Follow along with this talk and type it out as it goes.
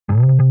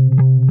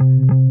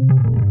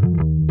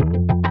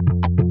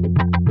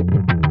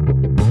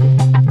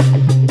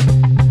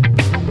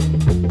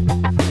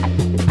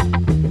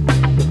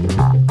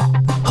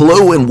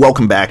Hello and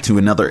welcome back to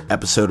another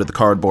episode of the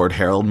Cardboard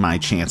Herald, my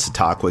chance to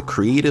talk with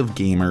creative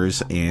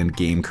gamers and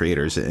game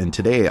creators. And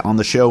today on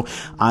the show,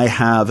 I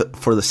have,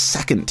 for the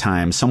second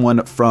time,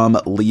 someone from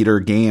Leader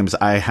Games.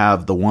 I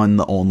have the one,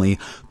 the only,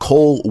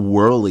 Cole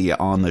Wehrle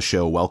on the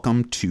show.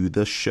 Welcome to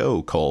the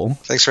show, Cole.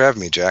 Thanks for having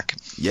me, Jack.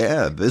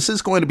 Yeah, this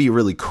is going to be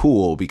really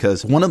cool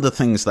because one of the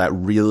things that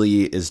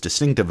really is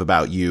distinctive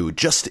about you,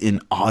 just in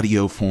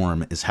audio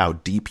form, is how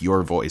deep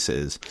your voice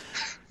is.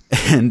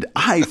 And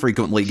I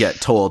frequently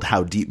get told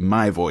how deep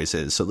my voice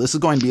is. So this is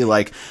going to be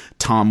like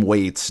Tom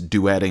Waits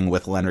duetting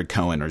with Leonard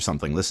Cohen or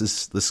something. This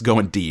is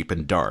going deep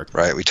and dark.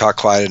 Right. We talk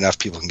quiet enough,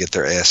 people can get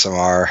their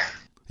ASMR.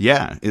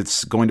 Yeah,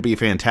 it's going to be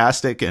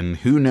fantastic. And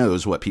who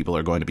knows what people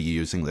are going to be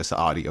using this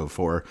audio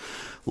for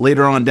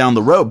later on down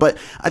the road. But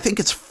I think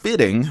it's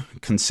fitting,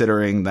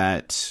 considering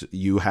that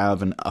you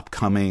have an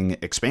upcoming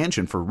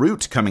expansion for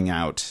Root coming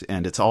out,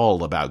 and it's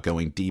all about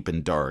going deep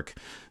and dark.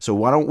 So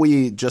why don't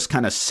we just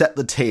kind of set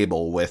the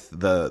table with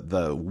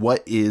the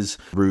what is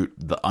Root,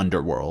 the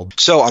Underworld?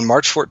 So on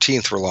March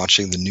 14th, we're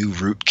launching the new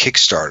Root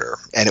Kickstarter,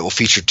 and it will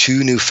feature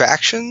 2 new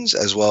factions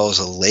as well as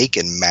a lake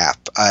and map,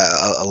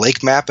 a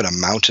lake map and a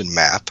mountain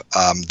map.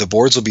 The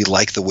boards will be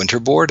like the Winter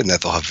board in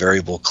that they'll have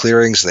variable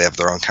clearings. They have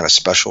their own kind of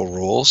special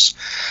rules.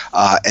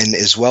 And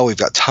as well, we've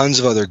got tons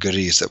of other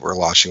goodies that we're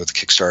launching with the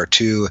Kickstarter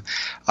too,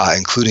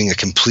 including a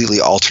completely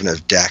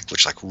alternative deck,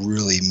 which like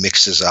really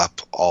mixes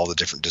up all the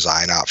different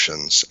design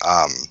options.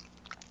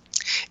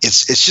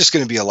 It's just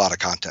going to be a lot of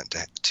content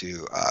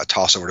to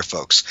toss over to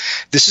folks.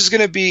 This is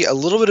going to be a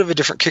little bit of a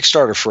different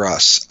Kickstarter for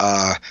us.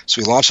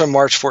 So we launch on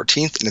March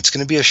 14th, and it's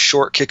going to be a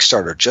short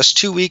Kickstarter, just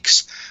 2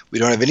 weeks. We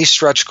don't have any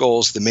stretch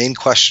goals. The main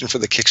question for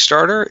the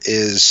Kickstarter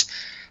is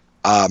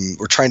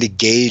we're trying to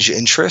gauge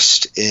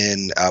interest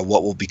in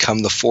what will become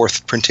the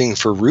 4th printing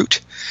for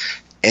Root.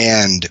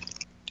 And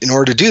in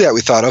order to do that,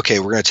 we thought, okay,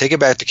 we're going to take it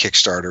back to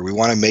Kickstarter. We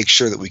want to make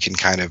sure that we can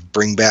kind of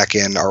bring back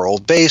in our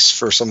old base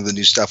for some of the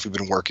new stuff we've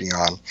been working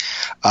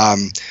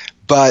on.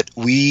 But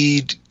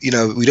we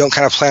don't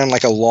kind of plan on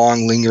like a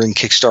long, lingering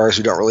Kickstarter.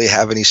 We don't really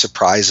have any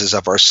surprises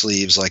up our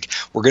sleeves. Like,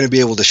 we're going to be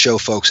able to show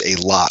folks a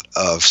lot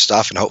of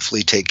stuff and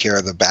hopefully take care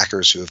of the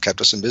backers who have kept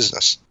us in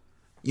business.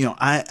 You know,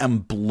 I am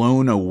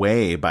blown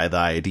away by the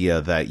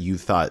idea that you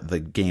thought the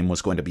game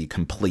was going to be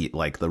complete.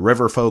 Like, the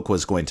River Folk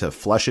was going to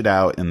flesh it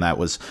out, and that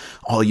was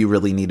all you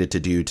really needed to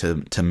do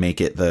to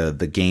make it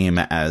the game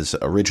as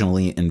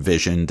originally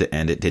envisioned,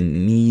 and it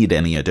didn't need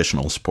any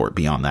additional support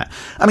beyond that.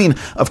 I mean,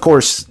 of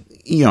course,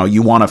 you know,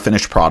 you want a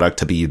finished product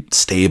to be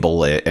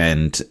stable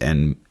and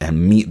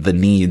meet the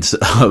needs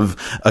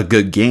of a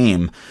good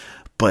game.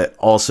 But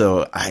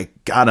also, I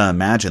gotta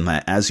imagine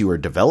that as you were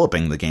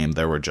developing the game,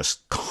 there were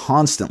just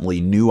constantly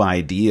new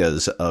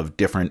ideas of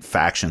different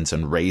factions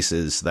and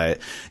races that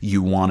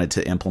you wanted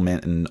to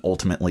implement and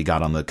ultimately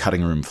got on the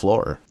cutting room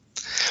floor.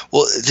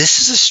 Well, this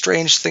is a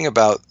strange thing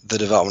about the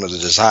development of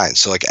the design.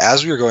 So, like,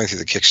 as we were going through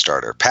the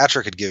Kickstarter,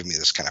 Patrick had given me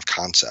this kind of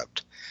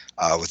concept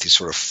with these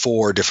sort of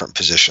 4 different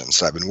positions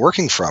that I've been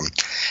working from.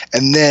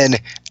 And then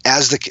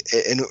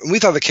and we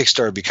thought the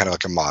Kickstarter would be kind of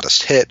like a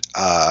modest hit,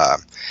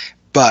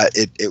 but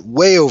it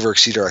way over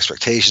exceeded our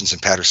expectations,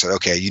 and Patrick said,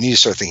 okay, you need to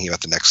start thinking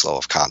about the next level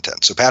of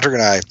content. So Patrick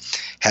and I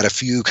had a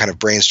few kind of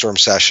brainstorm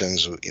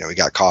sessions. You know, we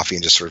got coffee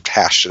and just sort of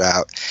hashed it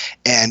out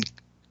and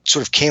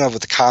sort of came up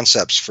with the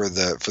concepts for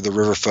the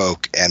River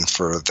Folk and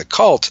for the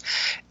cult.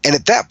 And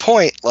at that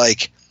point,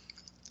 like,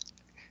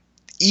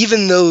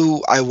 even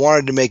though I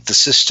wanted to make the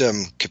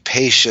system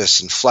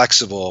capacious and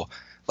flexible,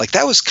 like,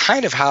 that was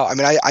kind of how, I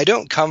mean, I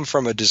don't come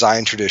from a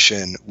design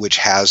tradition which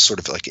has sort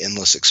of like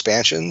endless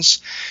expansions.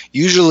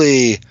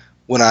 Usually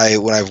when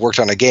I've worked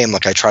on a game,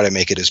 like, I try to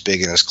make it as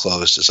big and as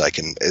closed as I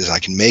can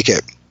make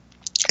it.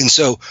 And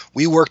so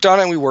we worked on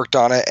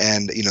it,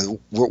 and, you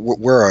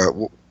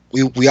know,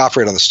 we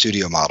operate on the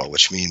studio model,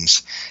 which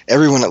means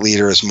everyone at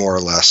Leader is more or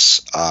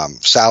less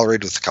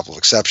salaried with a couple of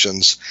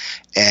exceptions,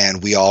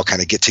 and we all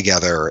kind of get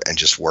together and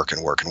just work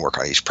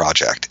on each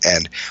project.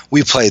 And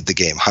we played the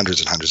game hundreds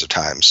and hundreds of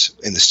times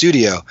in the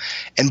studio,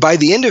 and by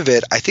the end of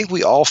it, I think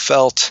we all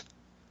felt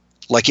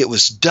like it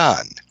was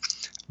done.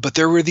 But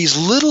there were these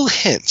little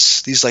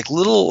hints, these like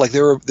little, like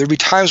there'd be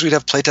times we'd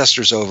have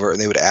playtesters over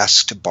and they would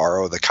ask to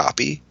borrow the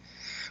copy,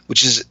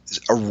 which is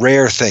a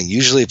rare thing.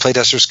 Usually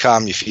playtesters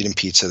come, you feed them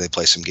pizza, they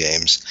play some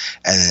games,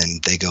 and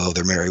then they go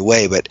their merry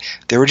way. But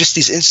there were just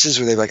these instances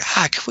where they're like,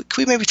 can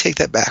we maybe take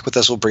that back with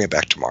us? We'll bring it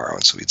back tomorrow.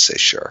 And so we'd say,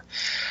 sure.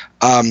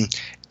 And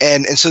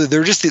so there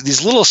were just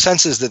these little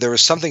senses that there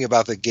was something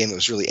about the game that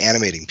was really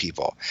animating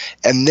people.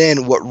 And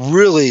then what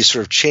really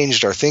sort of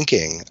changed our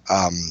thinking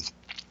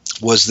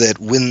was that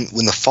when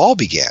the fall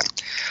began,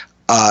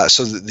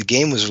 so the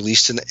game was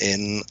released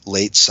in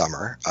late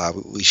summer.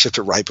 We shipped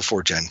it right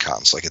before Gen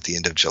Cons, like at the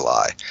end of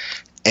July.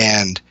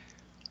 And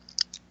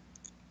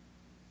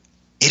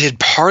it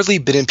had hardly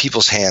been in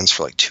people's hands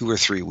for like 2 or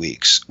 3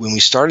 weeks when we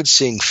started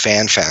seeing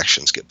fan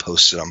factions get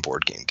posted on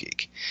Board Game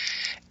Geek.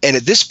 And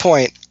at this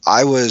point,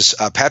 I was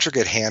Patrick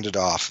had handed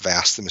off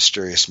Vast the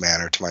Mysterious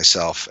Manor to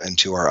myself and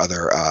to our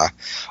other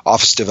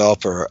office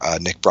developer,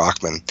 Nick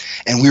Brockman,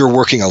 and we were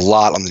working a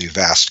lot on the new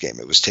Vast game.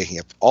 It was taking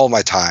up all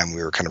my time.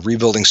 We were kind of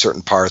rebuilding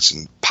certain parts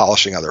and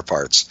polishing other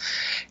parts,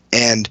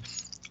 and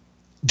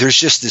there's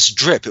just this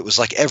drip. It was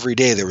like every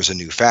day there was a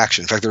new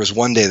faction. In fact, there was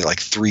one day that like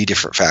 3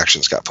 different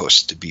factions got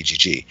posted to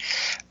BGG,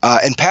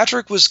 and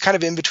Patrick was kind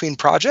of in between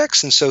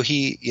projects, and so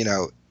he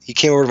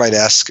came over to my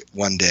desk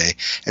one day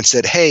and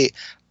said, "Hey,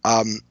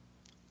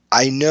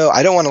 I know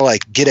I don't want to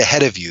like get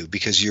ahead of you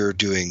because you're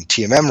doing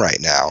TMM right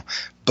now,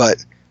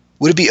 but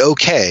would it be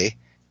okay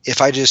if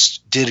I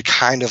just did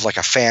kind of like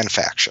a fan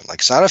faction? Like,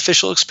 it's not an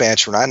official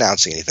expansion. We're not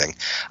announcing anything.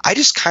 I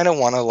just kind of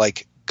want to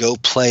like go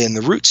play in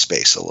the root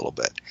space a little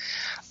bit."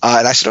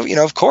 And I said,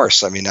 "Oh, of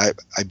course. I mean,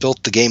 I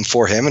built the game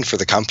for him and for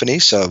the company.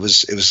 So I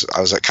was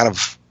like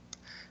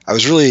I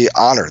was really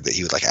honored that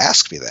he would like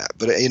ask me that,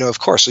 but of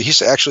course." So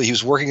he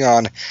was working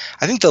on,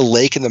 I think the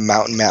lake and the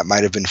mountain map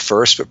might have been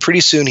first, but pretty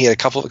soon he had a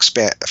couple of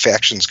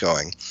factions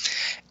going,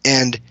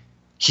 and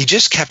he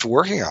just kept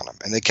working on them,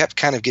 and they kept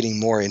kind of getting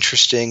more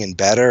interesting and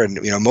better. And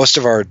most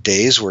of our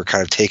days were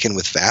kind of taken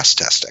with Vast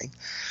testing,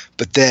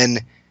 but then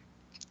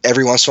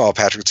every once in a while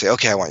Patrick would say,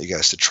 "Okay, I want you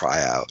guys to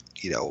try out,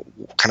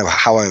 kind of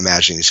how I'm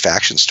imagining these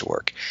factions to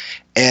work,"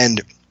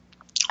 and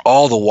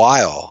all the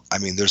while, I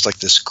mean, there's like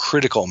this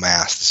critical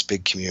mass, this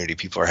big community.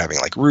 People are having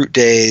like root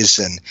days,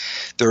 and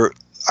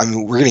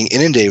we're getting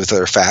inundated with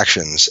other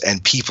factions,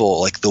 and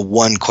people, like, the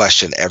one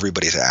question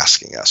everybody's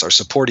asking us, our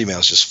support email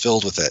is just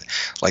filled with it.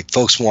 Like,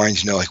 folks wanting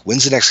to know, like,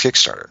 when's the next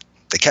Kickstarter?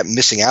 They kept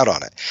missing out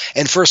on it.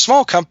 And for a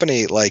small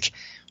company, like,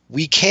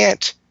 we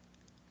can't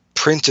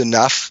print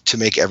enough to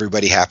make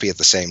everybody happy at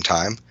the same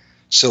time.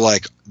 So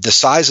like the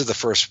size of the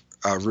first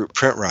root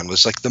print run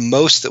was like the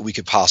most that we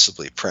could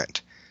possibly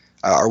print.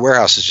 Our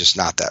warehouse is just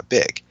not that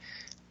big,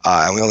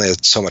 and we only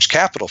had so much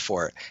capital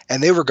for it.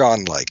 And they were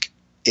gone like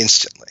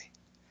instantly.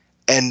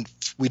 And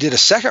we did a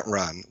second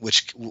run,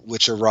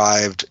 which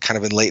arrived kind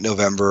of in late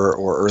November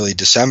or early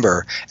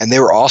December, and they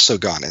were also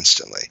gone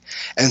instantly.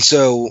 And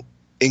so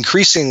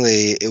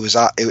increasingly,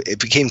 it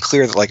became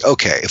clear that, like,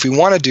 okay, if we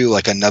want to do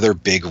like another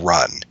big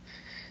run,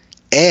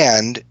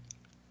 and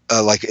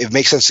like it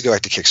makes sense to go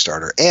back to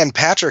Kickstarter. And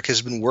Patrick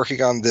has been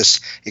working on this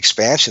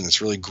expansion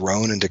that's really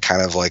grown into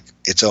kind of like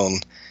its own,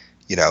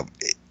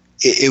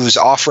 it was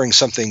offering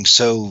something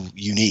so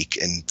unique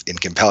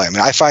and compelling. I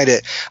mean, I've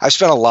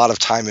spent a lot of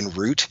time in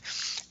Root,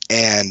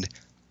 and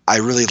I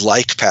really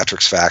liked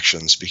Patrick's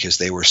factions because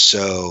they were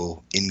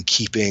so in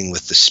keeping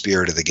with the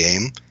spirit of the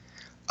game.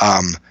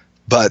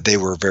 But they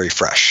were very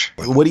fresh.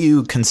 What do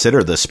you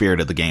consider the spirit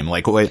of the game?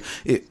 Like,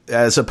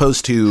 as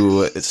opposed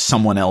to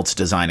someone else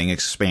designing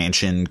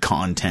expansion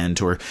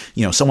content, or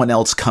someone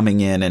else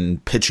coming in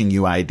and pitching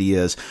you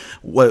ideas,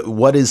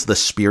 what is the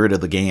spirit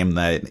of the game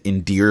that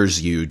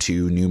endears you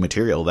to new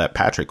material that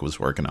Patrick was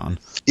working on?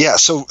 Yeah,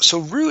 so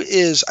Root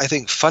is, I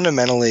think,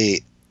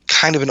 fundamentally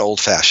kind of an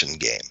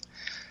old-fashioned game.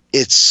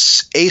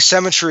 Its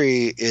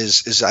asymmetry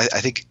is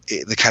I think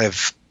the kind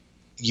of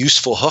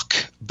useful hook,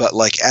 but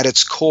like at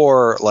its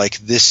core, like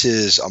this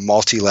is a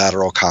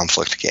multilateral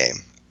conflict game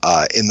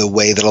in the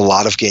way that a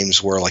lot of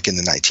games were like in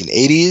the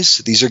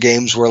 1980s. These are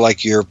games where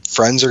like your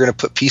friends are going to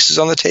put pieces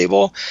on the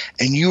table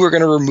and you are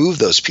going to remove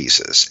those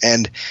pieces.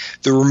 And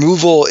the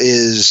removal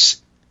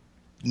is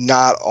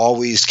not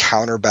always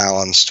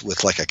counterbalanced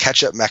with like a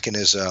catch-up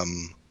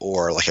mechanism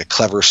or like a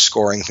clever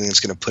scoring thing that's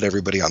going to put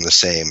everybody on the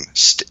same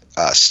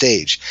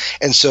stage.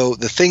 And so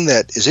the thing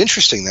that is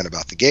interesting then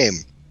about the game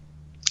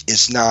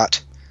is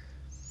not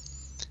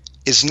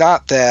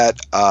that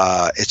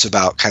it's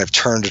about kind of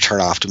turn-to-turn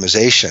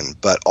optimization,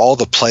 but all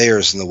the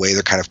players and the way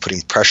they're kind of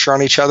putting pressure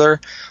on each other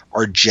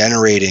are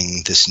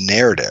generating this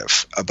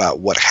narrative about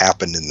what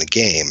happened in the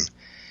game,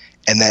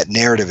 and that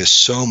narrative is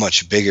so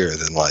much bigger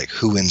than like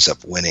who ends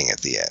up winning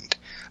at the end.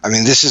 I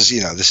mean, this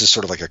is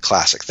sort of like a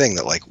classic thing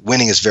that like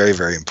winning is very,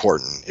 very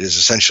important. It is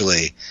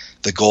essentially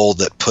the goal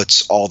that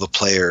puts all the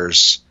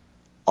players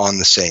on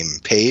the same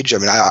page. I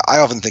mean, I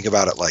often think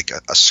about it like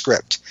a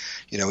script.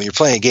 When you're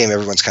playing a game,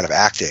 everyone's kind of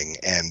acting,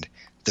 and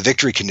the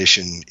victory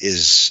condition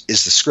is the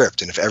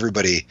script. And if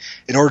everybody,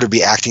 in order to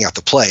be acting out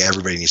the play,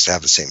 everybody needs to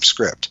have the same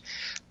script.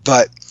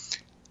 But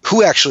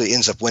who actually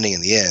ends up winning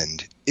in the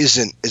end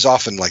is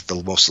often like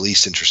the most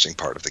least interesting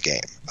part of the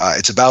game.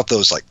 It's about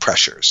those like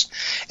pressures.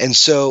 And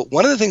so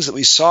one of the things that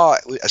we saw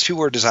as people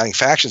were designing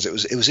factions,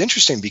 it was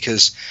interesting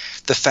because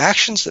the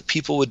factions that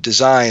people would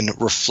design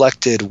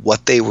reflected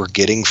what they were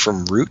getting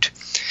from Root.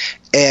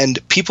 And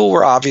people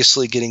were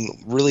obviously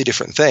getting really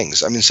different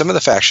things. I mean, some of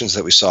the factions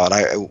that we saw,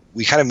 and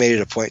we kind of made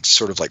it a point to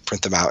sort of like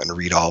print them out and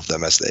read all of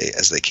them as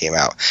they came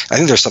out. I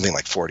think there's something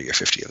like 40 or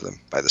 50 of them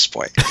by this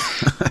point,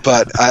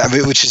 but I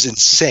mean, which is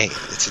insane.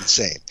 It's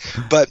insane.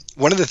 But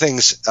one of the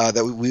things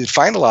that we would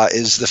find a lot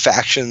is the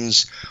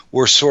factions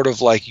were sort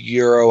of like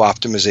Euro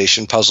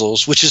optimization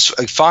puzzles, which is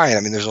fine.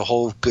 I mean, there's a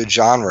whole good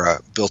genre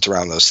built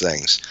around those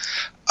things.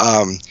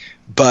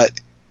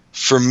 But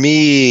for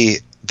me,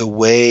 the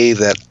way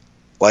that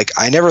like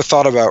I never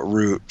thought about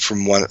Root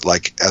from one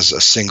like as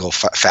a single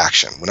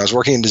faction. When I was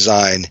working in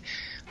design,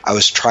 I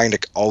was trying to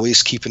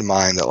always keep in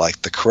mind that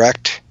like the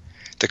correct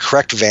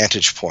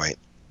vantage point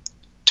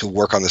to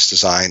work on this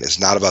design is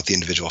not about the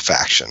individual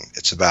faction.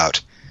 It's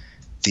about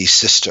the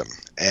system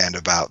and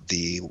about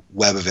the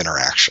web of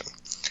interaction.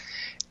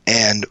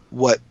 And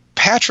what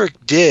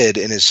Patrick did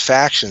in his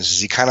factions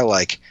is he kind of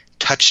like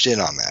touched in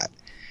on that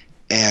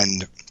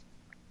and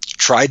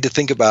tried to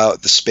think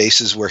about the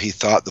spaces where he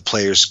thought the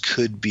players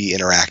could be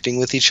interacting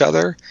with each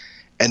other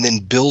and then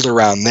build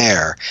around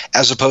there,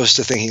 as opposed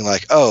to thinking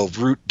like, oh,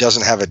 Root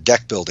doesn't have a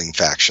deck building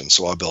faction,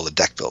 so I'll build a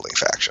deck building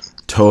faction.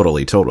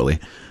 Totally.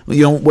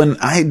 You know, when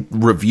I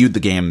reviewed the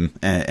game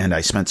and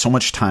I spent so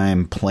much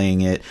time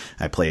playing it,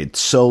 I played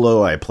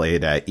solo, I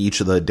played at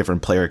each of the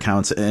different player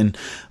accounts, and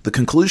the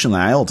conclusion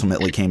that I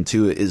ultimately came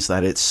to is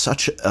that it's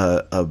such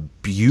a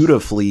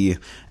beautifully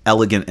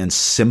elegant and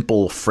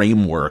simple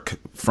framework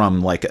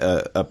from like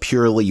a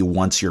purely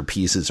once your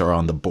pieces are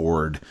on the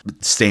board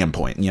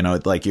standpoint. You know,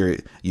 like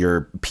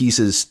your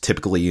pieces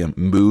typically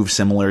move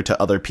similar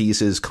to other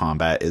pieces.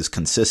 Combat is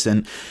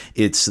consistent.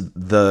 It's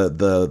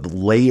the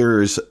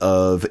layers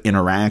of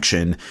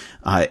interaction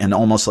and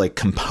almost like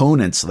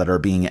components that are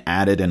being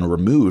added and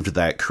removed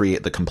that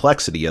create the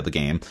complexity of the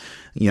game.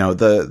 You know,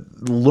 the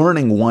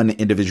learning one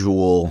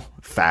individual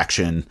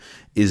faction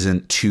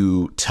isn't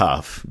too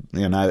tough.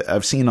 And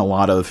I've seen a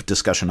lot of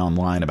discussion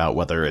online about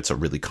whether it's a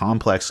really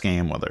complex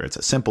game, whether it's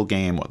a simple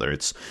game, whether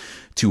it's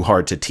too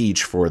hard to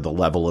teach for the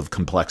level of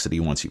complexity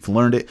once you've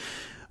learned it.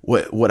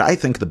 What I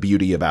think the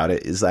beauty about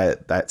it is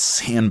that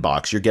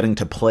sandbox, you're getting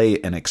to play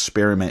and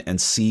experiment and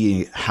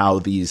see how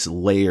these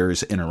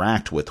layers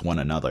interact with one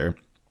another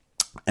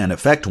and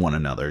affect one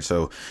another.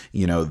 So,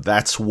 you know,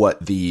 that's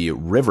what the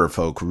River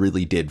Folk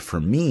really did for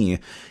me,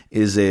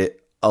 is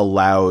it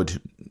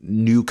allowed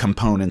new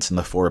components in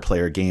the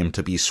 4-player game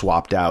to be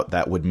swapped out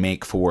that would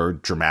make for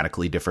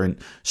dramatically different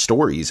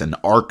stories and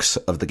arcs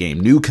of the game,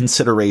 new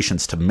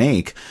considerations to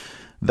make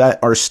that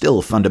are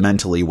still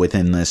fundamentally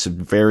within this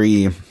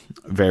very,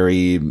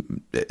 very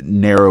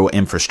narrow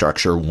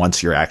infrastructure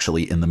once you're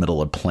actually in the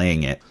middle of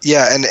playing it.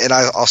 Yeah, and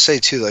I'll say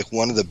too, like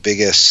one of the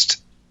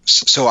biggest.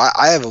 So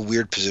I have a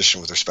weird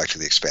position with respect to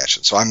the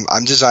expansion. So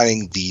I'm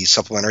designing the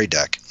supplementary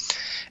deck,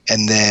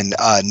 and then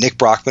Nick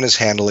Brockman is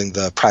handling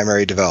the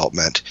primary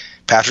development.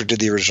 Patrick did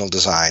the original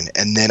design,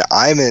 and then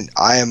I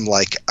am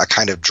like a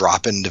kind of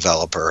drop-in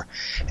developer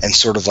and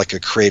sort of like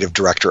a creative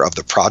director of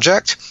the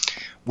project,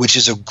 which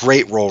is a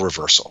great role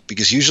reversal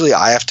because usually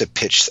I have to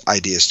pitch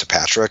ideas to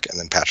Patrick, and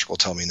then Patrick will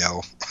tell me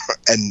no,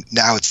 and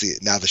now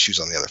the shoe's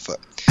on the other foot.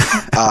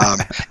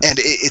 And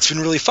it's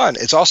been really fun.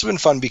 It's also been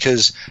fun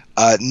because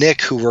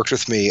Nick, who worked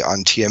with me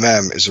on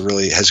TMM,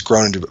 has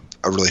grown into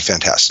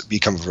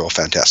become a real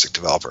fantastic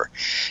developer.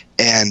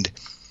 And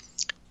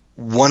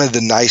one of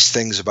the nice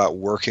things about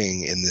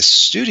working in this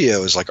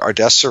studio is like our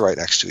desks are right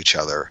next to each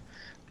other.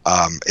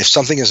 If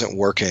something isn't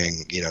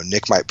working, you know,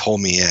 Nick might pull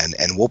me in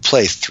and we'll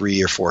play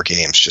 3 or 4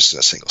 games just in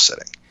a single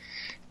sitting.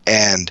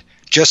 And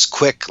just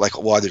quick,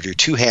 like we'll either do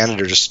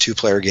two-handed or just a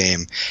 2-player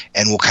game,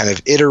 and we'll kind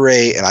of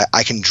iterate, and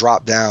I can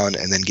drop down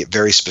and then get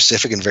very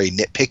specific and very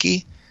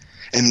nitpicky.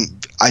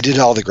 And I did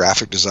all the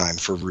graphic design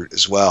for Root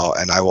as well,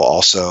 and I will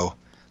also,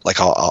 like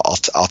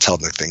I'll tell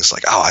Nick things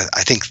like, oh,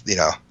 I think, you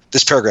know,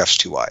 this paragraph's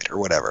too wide or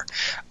whatever.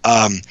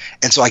 And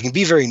so I can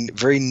be very,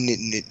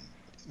 very,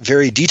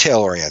 very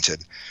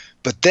detail-oriented.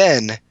 But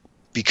then,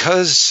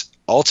 because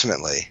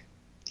ultimately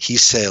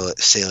he's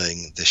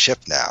sailing the ship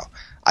now,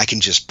 I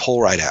can just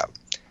pull right out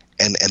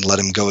and let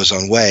him go his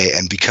own way.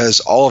 And because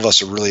all of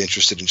us are really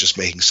interested in just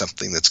making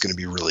something that's going to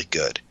be really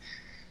good.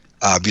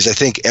 Because I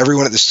think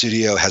everyone at the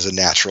studio has a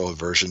natural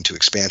aversion to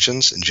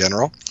expansions in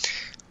general.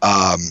 They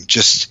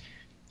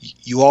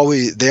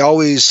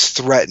always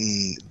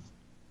threaten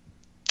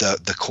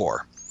the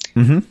core.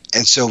 Mm-hmm.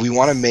 And so we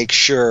want to make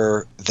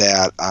sure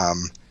that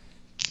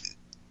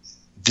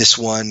this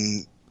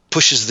one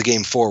pushes the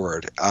game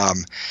forward,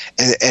 and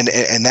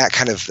that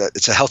kind of,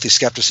 it's a healthy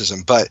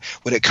skepticism. But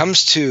when it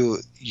comes to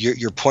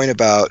your point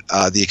about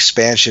the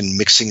expansion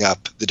mixing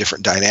up the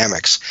different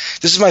dynamics,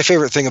 this is my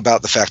favorite thing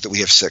about the fact that we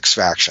have 6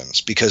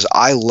 factions, because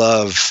I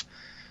love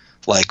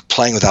like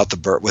playing without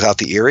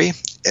the Eerie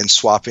and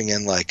swapping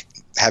in, like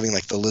having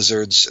like the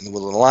Lizards in the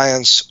Woodland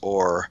Alliance,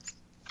 or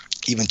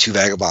even 2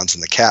 Vagabonds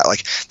and the Cat.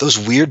 Like those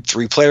weird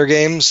 3-player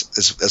games,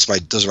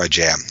 those are my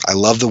jam. I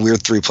love the weird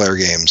 3-player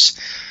games.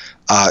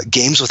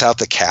 Games without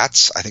the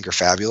cats, I think, are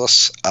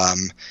fabulous.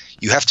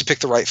 You have to pick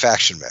the right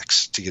faction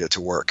mix to get it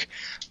to work.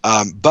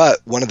 But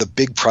one of the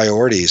big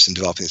priorities in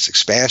developing this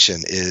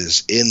expansion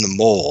is in the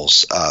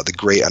moles, the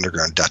Great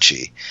Underground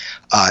Duchy,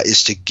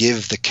 is to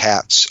give the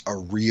cats a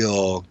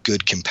real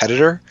good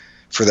competitor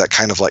for that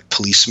kind of like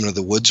policeman of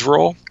the woods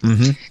role.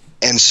 Mm-hmm.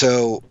 And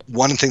so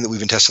one thing that we've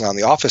been testing on in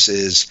the office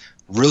is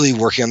really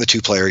working on the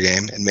 2-player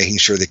game and making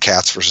sure the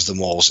cats versus the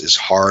moles is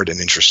hard and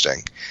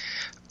interesting.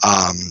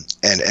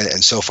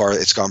 And so far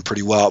it's gone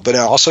pretty well, but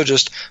also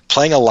just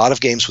playing a lot of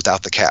games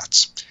without the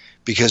cats,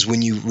 because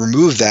when you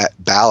remove that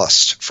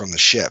ballast from the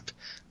ship,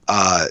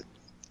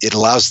 it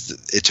allows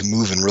it to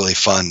move in really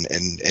fun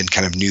and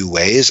kind of new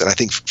ways. And I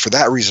think for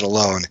that reason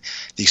alone,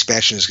 the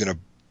expansion is going to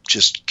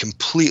just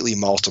completely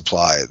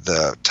multiply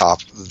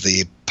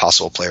the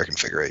possible player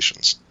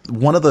configurations.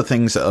 One of the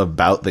things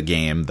about the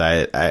game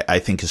that I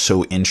think is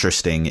so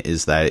interesting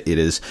is that it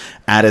is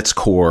at its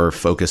core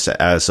focused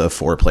as a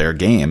 4-player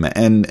game.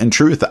 And in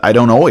truth, I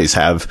don't always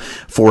have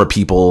 4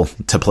 people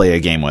to play a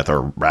game with,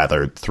 or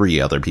rather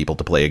 3 other people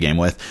to play a game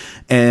with.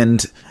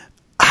 And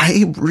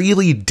I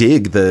really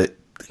dig the,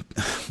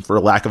 for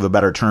lack of a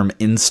better term,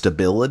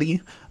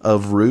 instability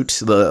of Root,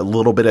 the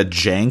little bit of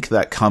jank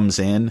that comes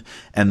in,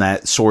 and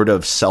that sort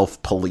of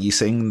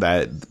self-policing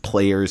that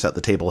players at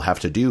the table have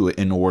to do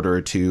in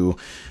order to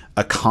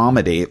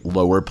accommodate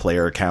lower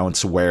player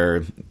counts,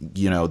 where,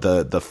 you know,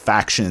 the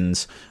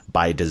factions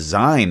by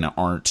design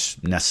aren't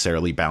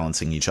necessarily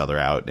balancing each other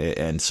out,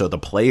 and so the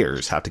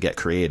players have to get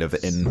creative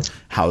in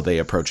how they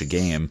approach a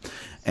game.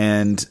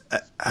 And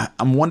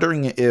I'm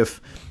wondering if,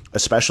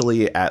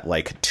 especially at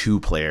like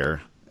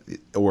 2-player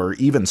or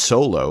even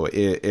solo,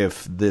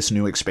 if this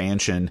new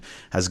expansion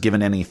has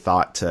given any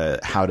thought to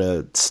how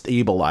to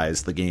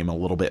stabilize the game a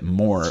little bit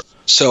more.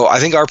 So I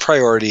think our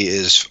priority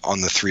is on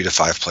the 3 to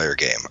 5 player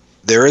game.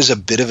 There is a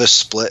bit of a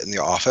split in the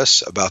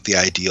office about the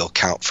ideal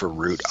count for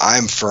Root.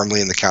 I'm firmly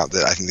in the count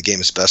that I think the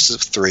game is best as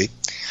 3.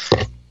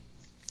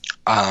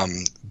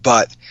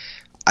 But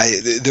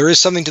there is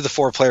something to the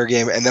 4-player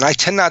game, and then I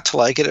tend not to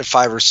like it at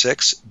 5 or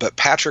 6, but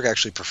Patrick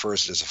actually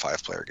prefers it as a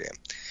 5-player game.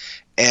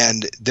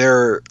 And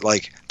there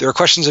are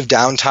questions of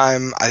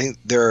downtime. I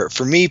think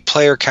for me,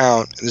 player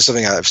count, this is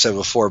something I've said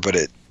before, but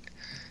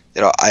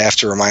I have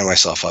to remind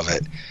myself of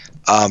it.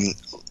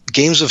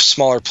 Games of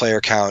smaller player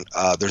count,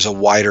 there's a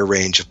wider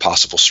range of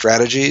possible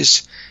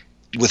strategies.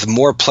 With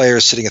more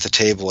players sitting at the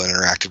table in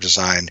interactive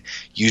design,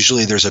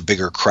 usually there's a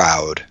bigger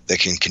crowd that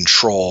can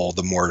control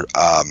the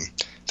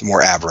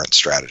more aberrant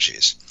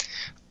strategies.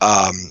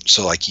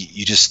 So like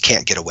you just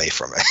can't get away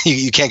from it.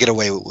 You can't get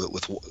away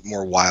with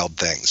more wild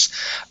things.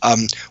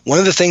 One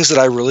of the things that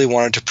I really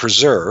wanted to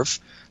preserve,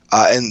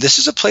 and this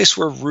is a place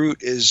where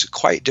Root is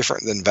quite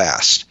different than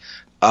Vast.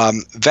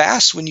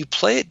 Vast, when you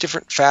play at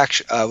different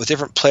with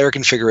different player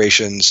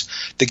configurations,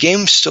 the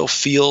game still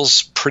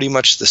feels pretty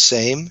much the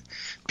same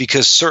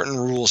because certain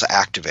rules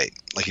activate.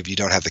 Like if you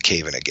don't have the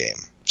cave in a game,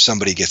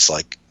 somebody gets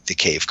like the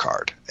cave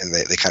card, and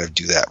they kind of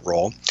do that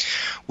role.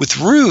 With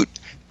Root,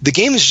 the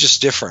game is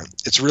just different.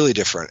 It's really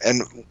different.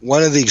 And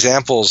one of the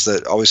examples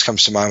that always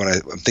comes to mind when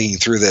I'm thinking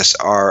through this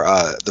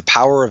are the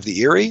power of the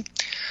Eerie.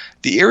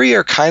 The Eerie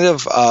are kind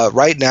of,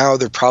 right now,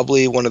 they're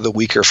probably one of the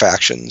weaker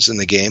factions in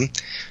the game.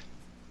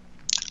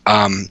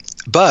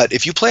 But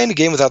if you play in a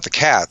game without the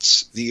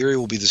cats, the Eerie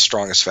will be the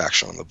strongest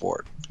faction on the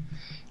board.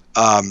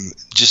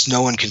 Just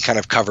no one can kind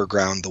of cover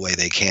ground the way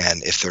they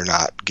can if they're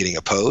not getting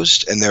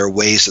opposed. And there are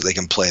ways that they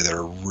can play that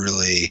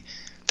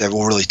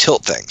will really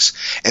tilt things.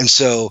 And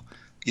so,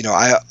 you know,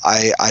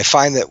 I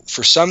find that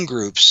for some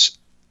groups,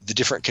 the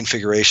different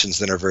configurations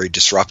then are very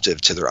disruptive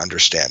to their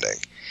understanding,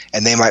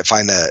 and they might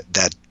find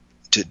that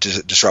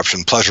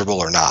disruption pleasurable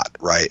or not,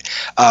 right?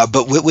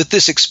 But with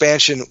this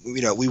expansion,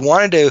 you know, we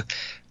wanted to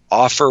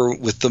offer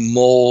with the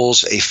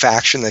moles a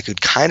faction that could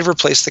kind of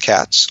replace the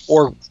cats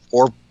or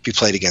be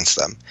played against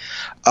them.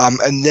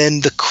 And then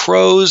the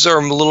crows are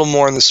a little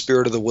more in the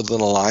spirit of the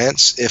Woodland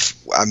Alliance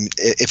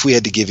if we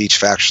had to give each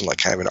faction like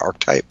kind of an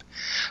archetype.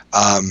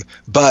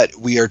 But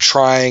we are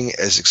trying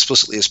as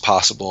explicitly as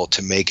possible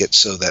to make it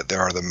so that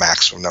there are the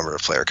maximum number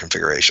of player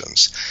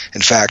configurations.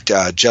 In fact,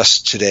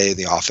 just today in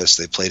the office,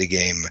 they played a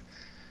game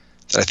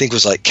that I think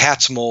was like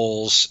cats,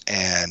 moles,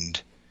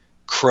 and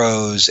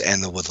crows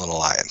and the Woodland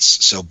Alliance.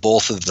 So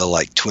both of the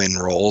like twin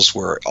roles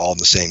were all in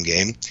the same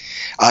game,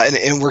 and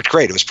it worked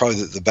great. It was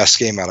probably the best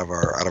game out of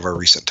our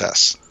recent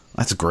tests.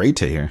 That's great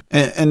to hear.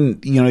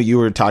 And you know, you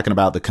were talking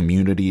about the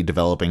community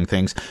developing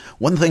things.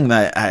 One thing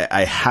that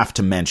I have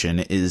to mention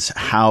is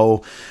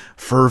how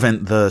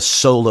fervent the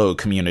solo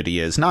community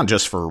is, not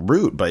just for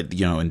Root, but,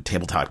 you know, in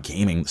tabletop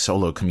gaming, the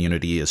solo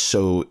community is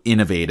so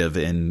innovative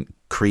in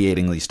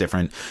creating these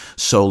different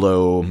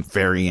solo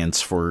variants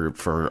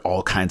for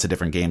all kinds of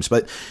different games.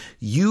 But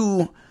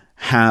you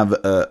have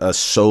a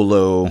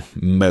solo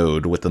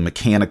mode with the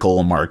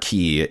mechanical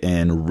marquee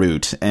in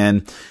Root,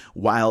 and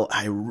while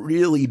I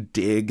really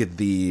dig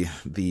the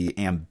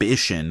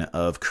ambition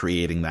of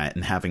creating that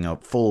and having a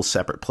full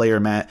separate player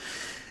mat,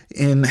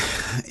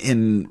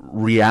 in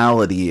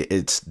reality,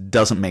 it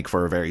doesn't make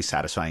for a very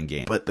satisfying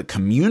game. But the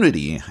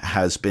community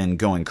has been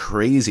going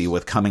crazy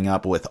with coming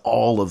up with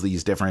all of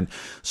these different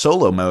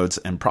solo modes,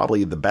 and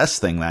probably the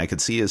best thing that I could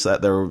see is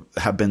that there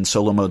have been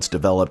solo modes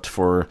developed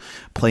for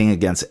playing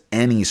against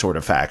any sort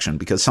of faction,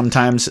 because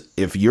sometimes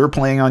if you're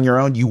playing on your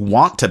own, you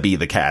want to be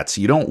the cats.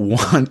 You don't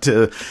want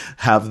to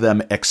have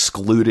them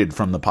excluded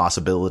from the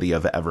possibility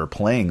of ever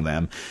playing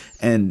them.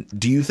 And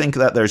do you think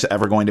that there's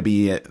ever going to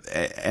be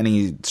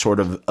any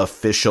sort of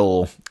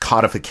official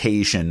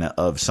codification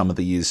of some of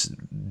these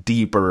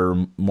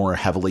deeper, more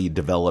heavily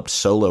developed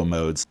solo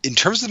modes? In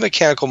terms of the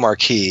mechanical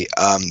marquee,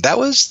 that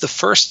was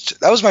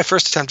my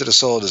first attempt at a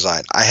solo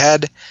design.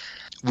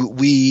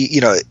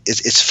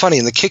 it's funny.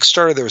 In the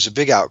Kickstarter, there was a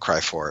big outcry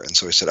for it. And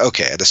so we said,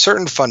 okay, at a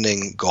certain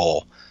funding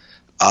goal,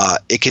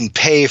 it can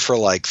pay for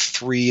like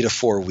 3 to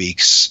 4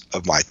 weeks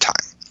of my time,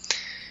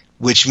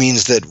 which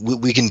means that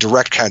we can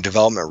direct kind of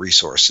development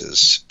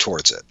resources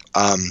towards it.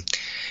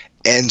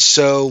 And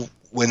so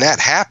when that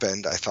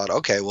happened, I thought,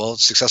 okay, well,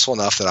 it's successful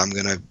enough that I'm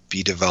going to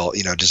be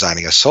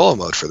designing a solo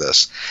mode for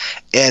this.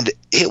 And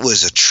it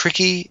was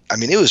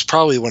it was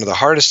probably one of the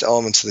hardest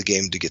elements of the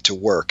game to get to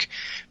work,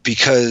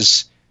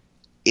 because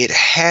it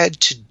had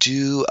to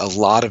do a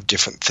lot of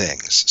different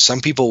things.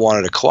 Some people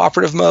wanted a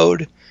cooperative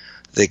mode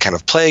they kind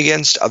of play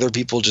against. Other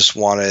people just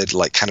wanted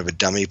like kind of a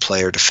dummy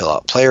player to fill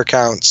out player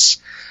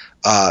counts.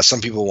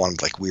 Some people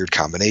wanted like weird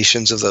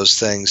combinations of those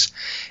things.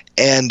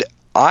 And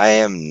I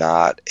am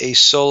not a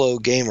solo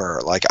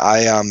gamer. Like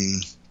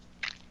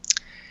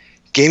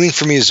gaming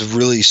for me is a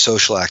really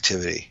social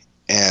activity.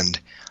 And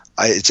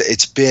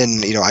it's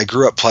been, I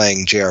grew up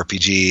playing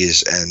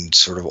JRPGs and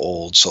sort of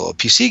old solo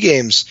PC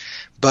games,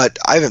 but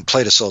I haven't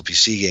played a solo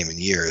PC game in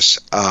years.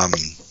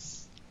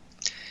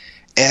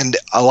 And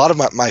a lot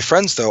of my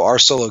friends, though, are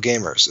solo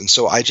gamers. And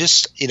so I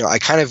just, I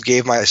kind of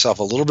gave myself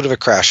a little bit of a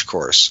crash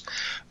course.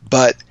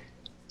 But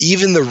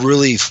even the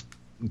really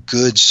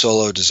good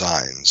solo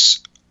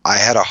designs,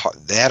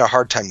 they had a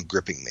hard time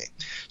gripping me.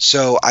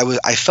 So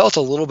I felt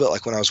a little bit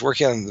like when I was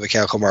working on the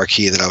Mechanical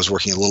Marquee that I was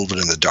working a little bit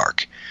in the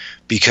dark,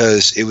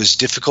 because it was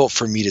difficult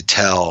for me to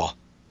tell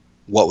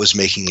what was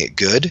making it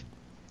good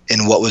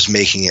and what was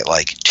making it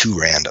like too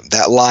random.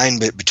 That line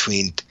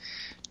between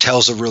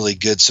tells a really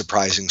good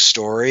surprising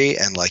story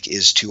and like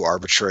is too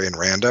arbitrary and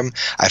random,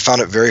 I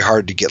found it very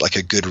hard to get like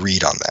a good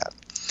read on that.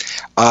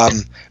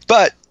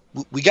 But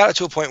we got it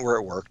to a point where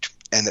it worked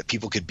and that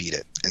people could beat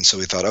it. And so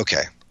we thought,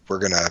 okay, we're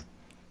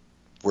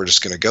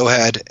just gonna go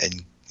ahead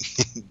and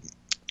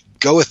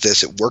go with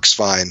this. It works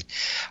fine.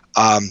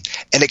 And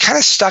it kind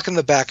of stuck in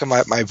the back of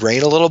my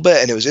brain a little bit.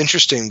 And it was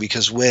interesting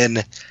because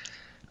when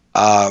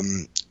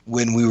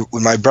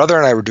my brother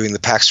and I were doing the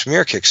Pax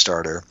Pamir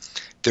Kickstarter,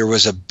 there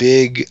was a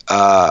big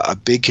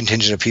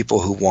contingent of people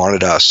who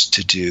wanted us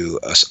to do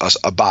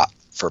a bot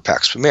for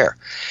Pax Pamir.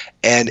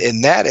 And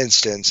in that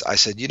instance, I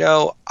said,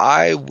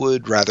 I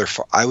would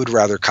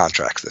rather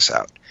contract this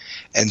out.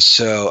 And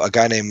so a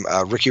guy named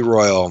Ricky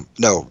Royal,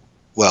 I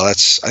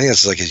think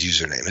that's like his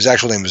username. His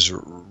actual name is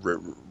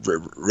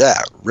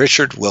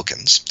Richard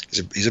Wilkins.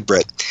 He's a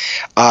Brit.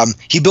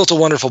 He built a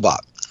wonderful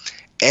bot.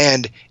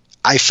 And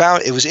I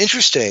found it was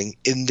interesting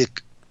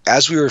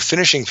as we were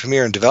finishing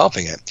Pamir and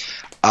developing it,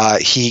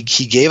 he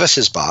gave us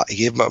his bot. He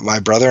gave my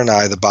brother and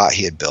I the bot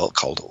he had built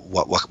called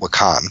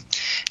Wakan.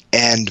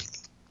 And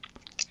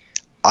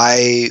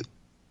I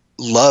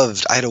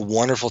had a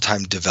wonderful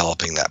time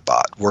developing that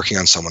bot, working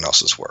on someone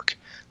else's work.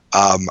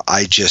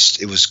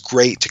 It was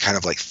great to kind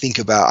of like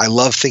I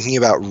love thinking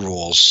about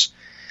rules.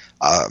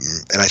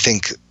 And I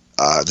think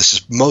this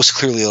is most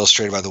clearly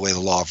illustrated by the way the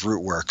law of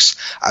root works.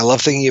 I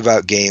love thinking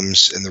about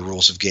games and the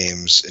rules of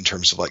games in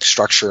terms of like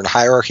structure and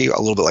hierarchy, a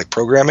little bit like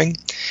programming.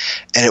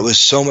 And it was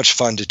so much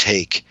fun to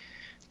take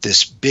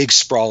this big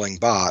sprawling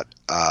bot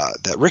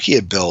that Ricky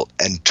had built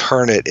and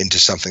turn it into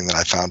something that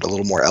I found a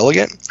little more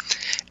elegant.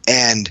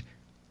 And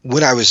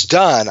when I was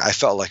done, I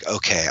felt like,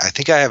 okay, I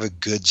think I have a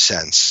good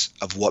sense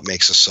of what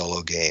makes a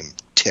solo game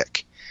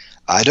tick.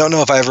 I don't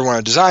know if I ever want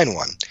to design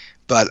one,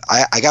 but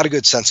I got a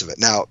good sense of it.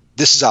 Now,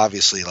 this is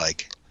obviously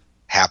like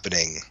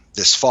happening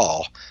this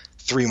fall,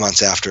 3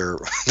 months after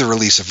the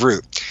release of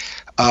Root.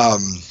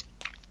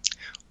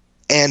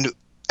 And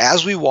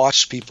as we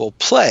watched people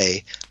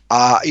play,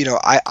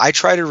 I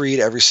try to read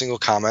every single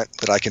comment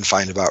that I can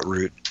find about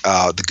Root,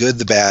 the good,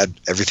 the bad,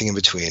 everything in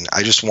between.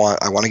 I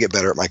want to get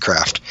better at my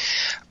craft.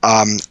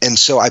 And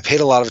so I paid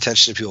a lot of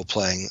attention to people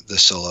playing the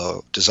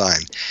solo design.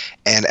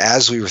 And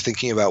as we were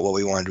thinking about what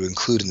we wanted to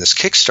include in this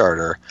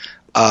Kickstarter,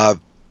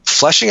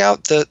 fleshing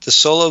out the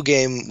solo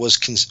game was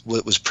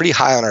pretty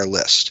high on our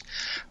list.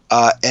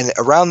 And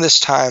around this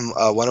time,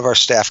 one of our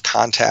staff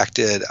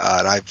contacted,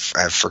 and I've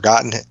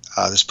forgotten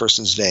this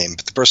person's name,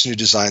 but the person who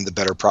designed the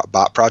Better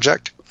Bot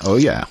project. Oh,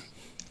 yeah.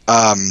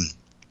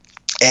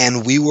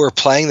 And we were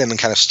playing them and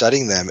kind of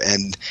studying them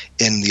and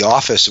in the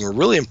office, and we're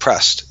really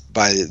impressed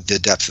by the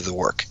depth of the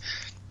work.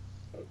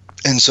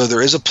 And so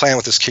there is a plan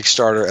with this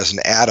Kickstarter as an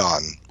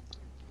add-on.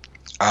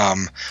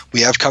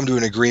 We have come to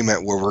an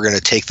agreement where we're going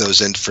to take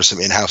those in for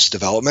some in-house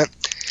development.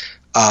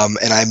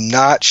 And I'm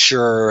not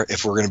sure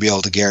if we're going to be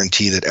able to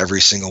guarantee that every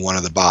single one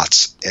of the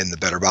bots in the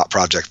Better Bot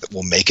project that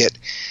will make it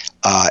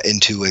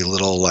into a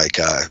little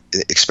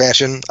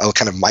expansion, a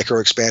kind of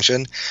micro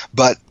expansion,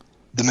 but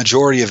the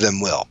majority of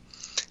them will.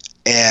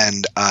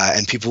 And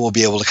people will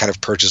be able to kind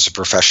of purchase a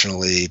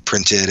professionally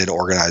printed and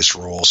organized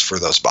rules for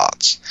those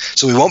bots.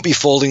 So we won't be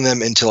folding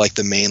them into like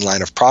the main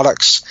line of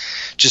products,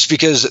 just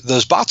because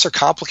those bots are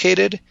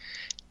complicated,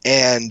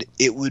 and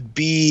it would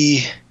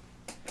be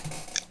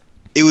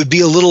a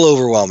little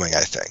overwhelming,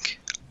 I think,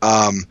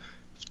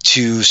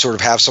 to sort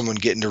of have someone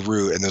get into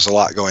Root and there's a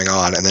lot going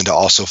on, and then to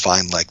also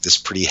find like this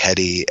pretty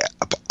heady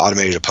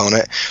automated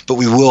opponent, but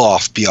we will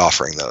be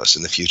offering those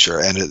in the future,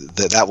 and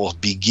that will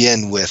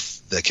begin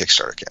with the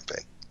Kickstarter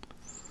campaign.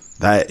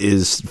 That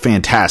is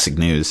fantastic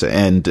news.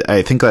 And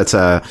I think that's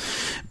a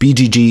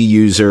BGG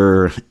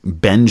user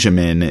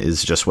Benjamin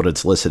is just what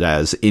it's listed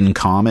as. In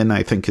common,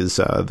 I think, is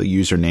the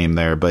username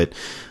there. But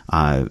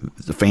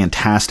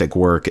fantastic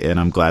work. And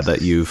I'm glad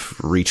that you've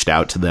reached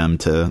out to them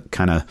to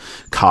kind of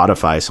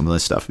codify some of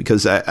this stuff,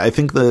 because I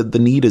think the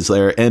need is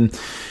there. And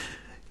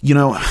you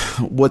know,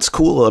 what's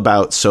cool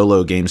about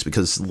solo games,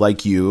 because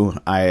like you,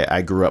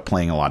 I grew up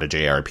playing a lot of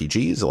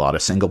JRPGs, a lot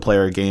of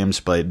single-player games,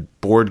 but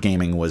board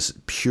gaming was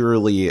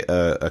purely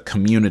a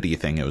community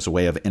thing. It was a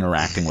way of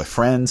interacting with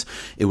friends.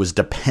 It was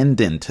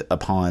dependent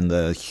upon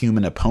the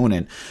human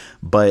opponent.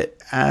 But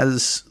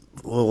as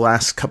the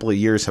last couple of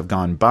years have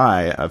gone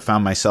by, I've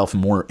found myself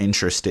more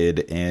interested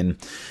in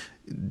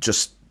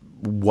just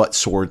what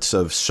sorts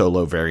of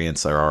solo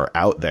variants there are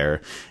out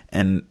there.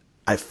 And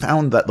I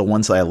found that the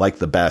ones that I like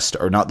the best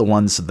are not the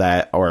ones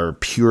that are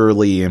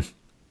purely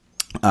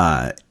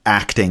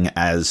acting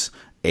as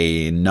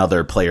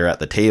another player at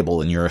the table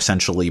and you're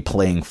essentially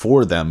playing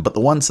for them, but the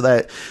ones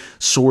that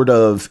sort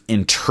of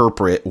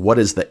interpret what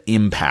is the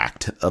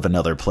impact of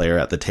another player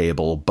at the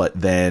table, but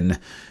then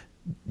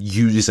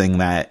using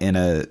that in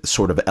a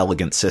sort of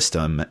elegant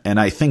system.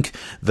 And I think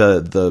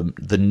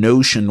the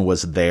notion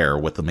was there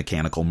with the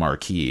mechanical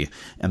marquee,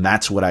 and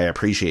that's what I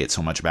appreciate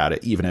so much about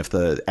it, even if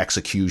the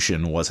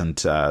execution wasn't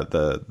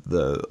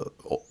the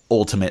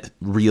ultimate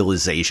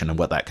realization of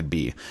what that could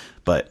be.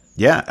 But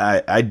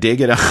yeah, I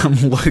dig it.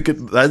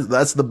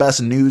 That's the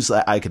best news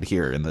that I could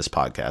hear in this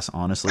podcast,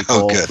 honestly,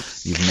 Cole. Good.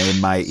 You've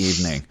made my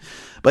evening.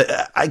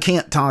 But I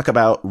can't talk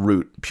about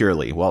Root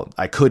purely. Well,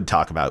 I could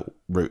talk about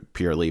Root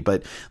purely,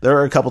 but there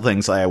are a couple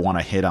things I want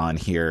to hit on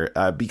here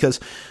because,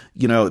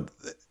 you know,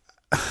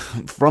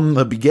 from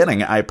the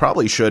beginning, I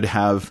probably should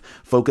have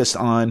focused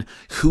on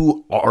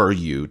who are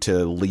you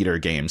to Leader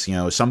Games. You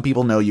know, some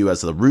people know you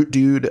as the Root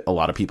dude. A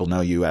lot of people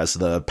know you as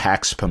the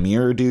Pax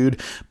Pamir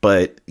dude,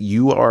 but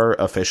you are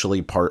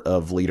officially part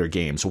of Leader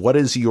Games. What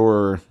is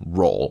your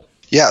role?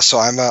 Yeah, so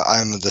I'm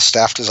the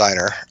staff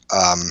designer.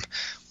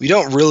 We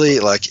don't really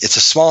it's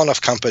a small enough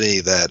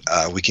company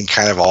that we can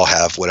kind of all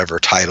have whatever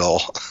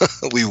title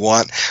we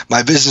want.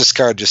 My business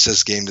card just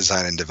says game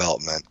design and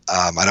development.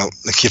 I don't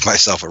give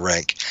myself a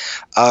rank.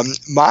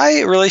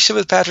 My relationship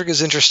with Patrick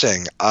is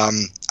interesting.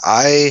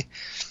 I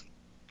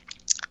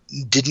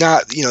did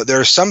not, there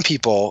are some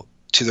people,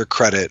 to their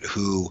credit,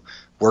 who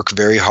work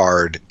very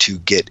hard to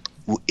get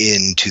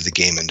into the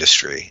game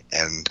industry.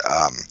 And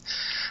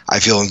I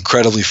feel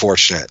incredibly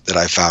fortunate that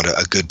I found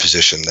a good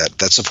position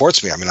that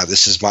supports me. I mean,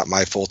 this is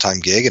my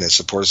full-time gig, and it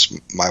supports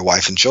my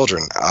wife and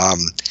children.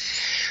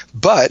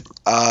 But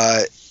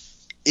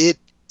it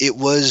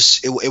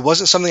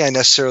wasn't something I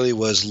necessarily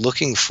was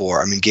looking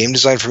for. I mean, game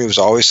design for me was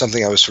always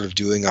something I was sort of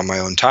doing on my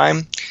own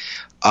time,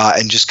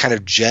 and just kind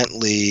of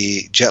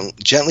gently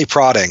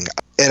prodding.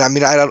 And I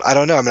mean, I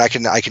don't know. I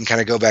mean, I can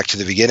kind of go back to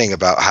the beginning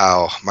about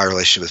how my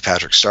relationship with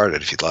Patrick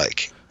started, if you'd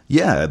like.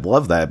 Yeah, I'd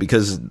love that,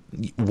 because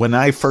when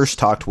I first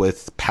talked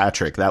with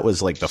Patrick, that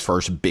was like the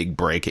first big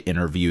break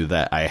interview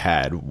that I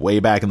had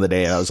way back in the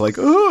day. I was like,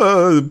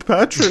 oh,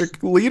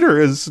 Patrick Leader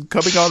is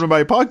coming on to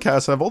my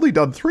podcast. I've only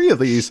done 3 of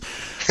these.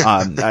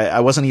 I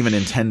wasn't even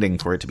intending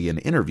for it to be an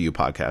interview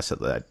podcast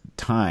at that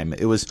time.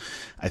 It was,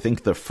 I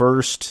think, the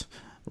first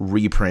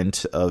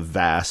reprint of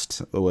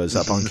Vast was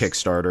up on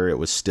Kickstarter. It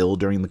was still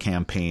during the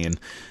campaign.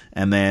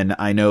 And then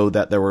I know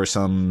that there were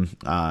some,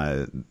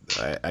 I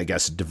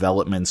guess,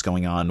 developments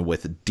going on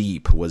with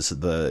Deep was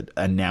the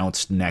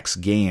announced next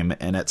game.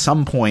 And at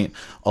some point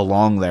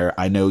along there,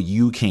 I know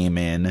you came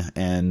in,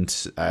 and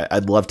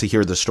I'd love to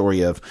hear the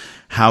story of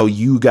how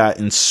you got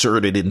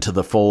inserted into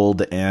the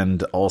fold,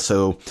 and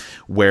also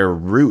where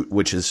Root,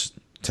 which is,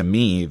 to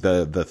me,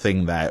 the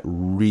thing that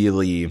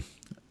really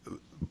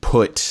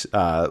put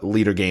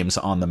Leader Games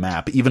on the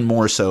map, even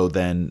more so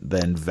than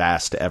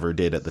Vast ever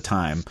did at the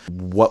time.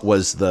 What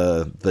was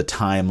the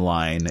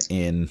timeline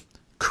in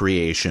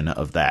creation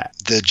of that?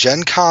 The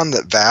Gen Con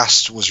that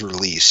Vast was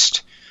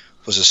released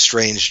was a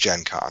strange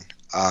Gen Con.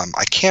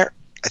 I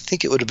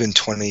think it would have been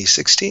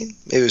 2016.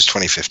 Maybe it was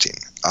 2015.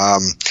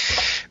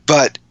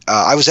 But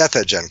I was at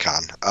that Gen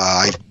Con.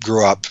 I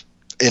grew up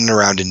in and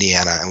around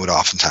Indiana and would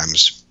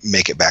oftentimes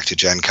make it back to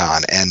Gen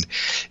Con. And,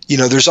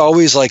 there's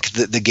always like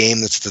the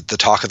game that's the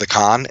talk of the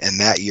con, and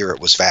that year it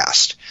was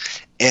Vast.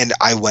 And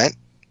I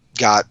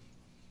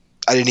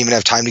didn't even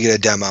have time to get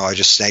a demo. I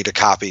just snagged a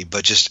copy,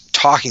 but just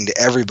talking to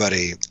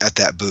everybody at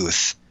that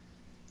booth,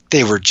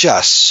 they were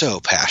just so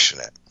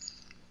passionate.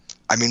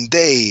 I mean,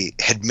 they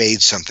had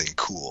made something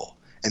cool,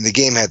 and the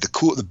game had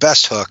the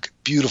best hook,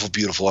 beautiful,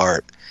 beautiful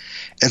art.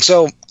 And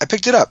so I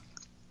picked it up.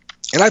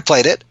 And I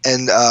played it,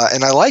 and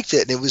I liked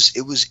it, and it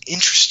was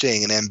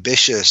interesting and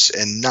ambitious,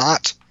 and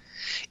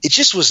it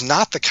just was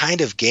not the kind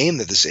of game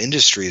that this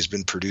industry has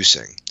been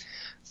producing.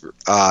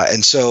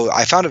 And so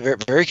I found it very,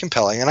 very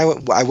compelling. And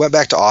I went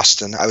back to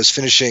Austin. I was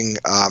finishing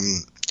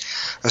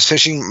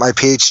my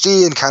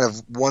PhD and kind of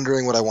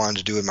wondering what I wanted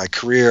to do in my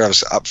career. I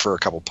was up for a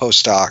couple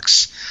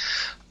postdocs.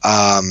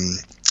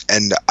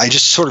 And I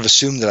just sort of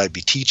assumed that I'd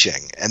be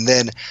teaching. And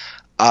then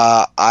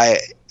I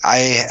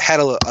had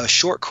a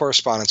short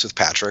correspondence with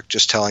Patrick,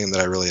 just telling him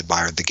that I really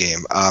admired the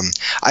game.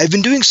 I've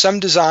been doing some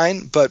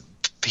design, but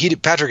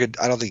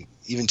Patrick, I don't think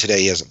even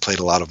today he hasn't played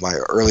a lot of my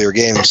earlier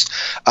games.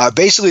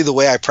 Basically, the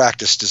way I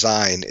practice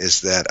design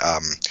is that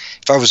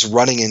if I was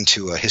running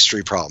into a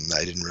history problem that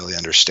I didn't really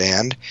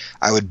understand,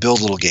 I would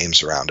build little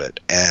games around it.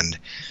 And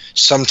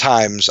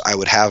sometimes I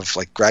would have,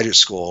 like, graduate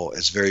school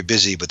is very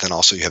busy, but then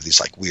also you have these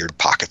like weird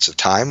pockets of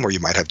time where you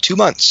might have 2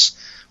 months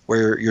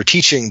where you're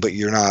teaching, but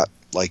you're not,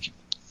 like,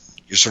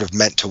 you're sort of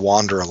meant to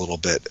wander a little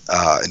bit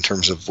in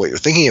terms of what you're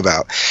thinking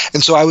about.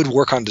 And so I would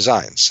work on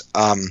designs.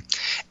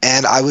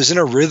 And I was in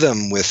a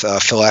rhythm with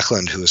Phil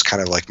Eklund, who was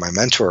kind of like my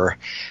mentor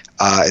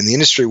in the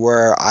industry,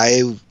 where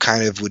I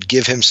kind of would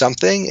give him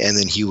something and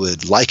then he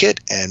would like it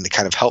and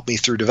kind of help me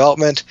through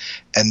development.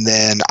 And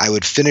then I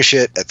would finish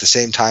it at the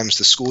same time as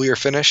the school year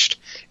finished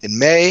in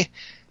May.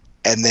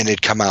 And then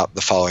it'd come out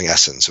the following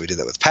Essen. So we did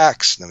that with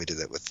Pax, and then we did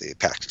that with the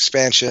Pax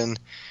Expansion.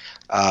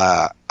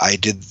 I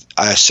did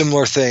a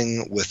similar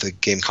thing with a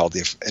game called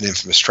An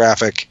Infamous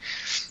Traffic,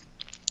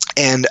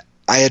 and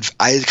I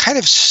had kind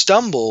of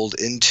stumbled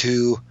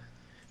into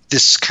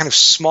this kind of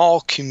small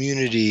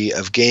community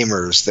of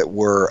gamers that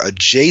were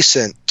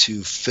adjacent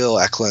to Phil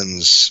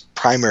Eklund's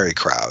primary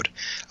crowd.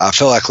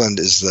 Phil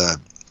Eklund is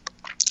the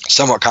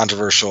somewhat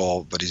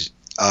controversial, but he's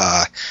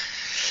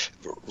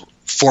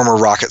former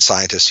rocket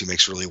scientist who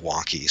makes really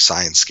wonky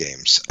science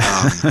games.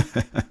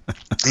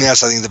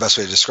 That's, I think, the best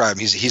way to describe him.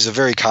 He's a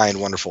very kind,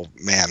 wonderful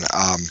man,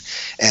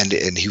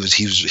 and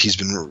he's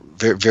been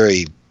very,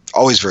 very,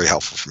 always very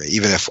helpful for me,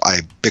 even if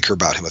I bicker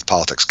about him with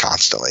politics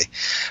constantly.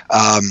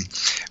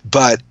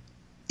 But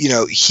you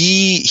know,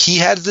 he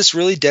had this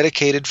really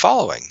dedicated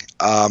following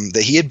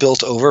that he had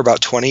built over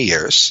about 20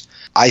 years.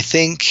 I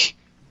think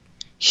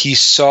he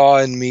saw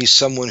in me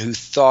someone who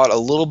thought a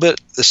little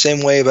bit the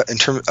same way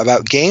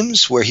about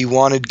games, where he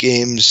wanted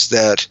games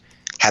that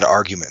had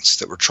arguments,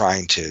 that were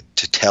trying to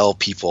tell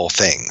people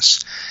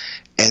things.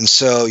 And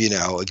so, you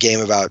know, a game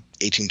about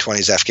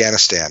 1820s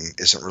Afghanistan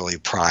isn't really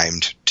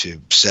primed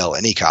to sell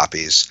any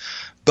copies.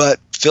 But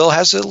Phil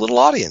has a little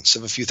audience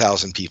of a few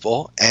thousand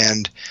people,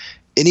 and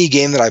any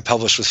game that I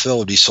published with Phil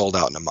would be sold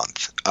out in a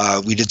month.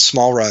 We did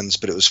small runs,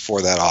 but it was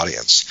for that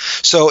audience.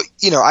 So,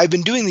 you know, I've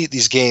been doing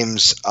these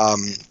games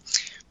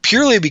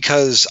purely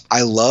because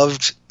I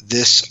loved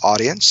this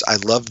audience. I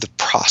loved the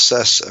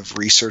process of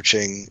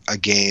researching a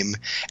game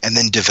and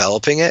then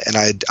developing it. And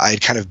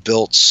I'd kind of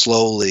built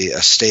slowly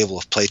a stable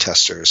of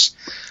playtesters.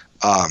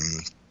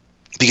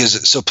 Because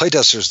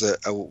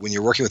playtesters, when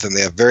you're working with them,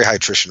 they have very high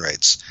attrition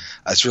rates.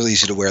 It's really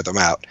easy to wear them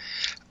out.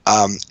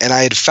 And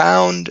I had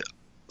found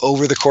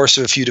over the course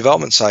of a few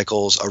development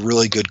cycles a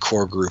really good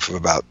core group of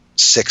about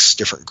 6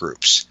 different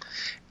groups,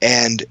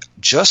 and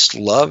just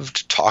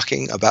loved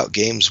talking about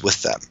games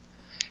with them.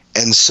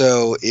 And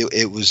so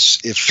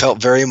it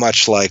felt very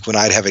much like when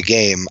I'd have a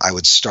game, I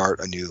would start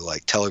a new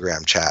like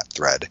Telegram chat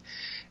thread,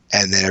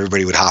 and then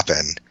everybody would hop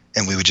in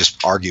and we would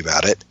just argue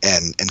about it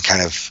and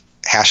kind of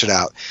hash it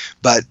out.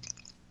 But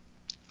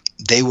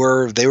they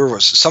were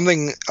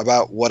something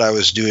about what I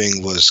was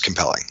doing was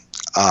compelling.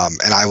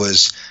 And I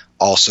was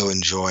also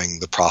enjoying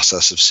the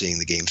process of seeing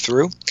the game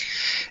through.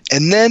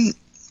 And then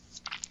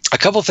a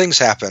couple things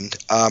happened.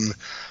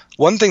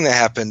 One thing that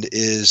happened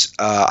is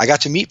I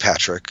got to meet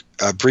Patrick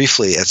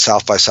briefly at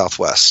South by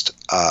Southwest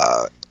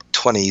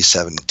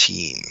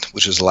 2017,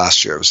 which was the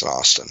last year I was in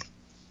Austin.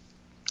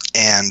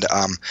 And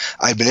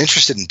I'd been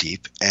interested in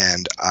Deep,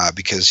 and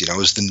because, you know, it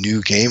was the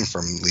new game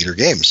from Leader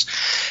Games.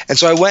 And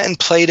so I went and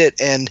played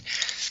it and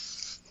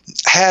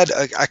had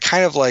a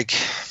kind of like,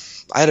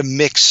 I had a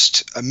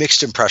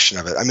mixed impression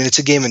of it. I mean, it's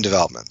a game in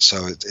development,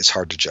 so it's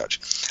hard to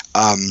judge.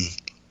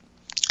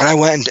 And I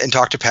went and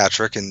talked to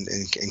Patrick and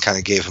kind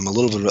of gave him a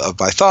little bit of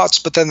my thoughts,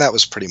 but then that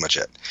was pretty much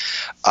it.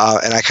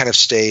 And I kind of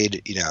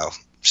stayed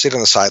on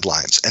the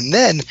sidelines. And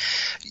then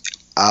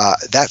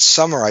that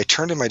summer, I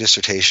turned in my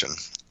dissertation,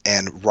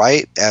 and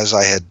right as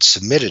I had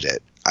submitted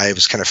it, I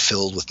was kind of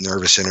filled with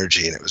nervous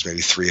energy, and it was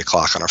maybe 3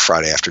 o'clock on a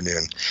Friday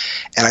afternoon.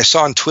 And I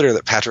saw on Twitter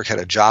that Patrick had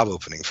a job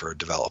opening for a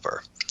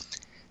developer.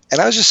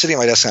 And I was just sitting at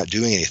my desk not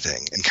doing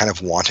anything and kind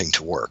of wanting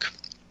to work.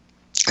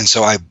 And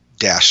so I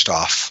dashed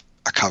off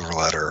a cover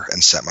letter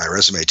and sent my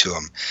resume to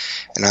him.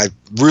 And I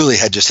really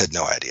had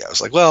no idea. I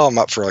was like, well, I'm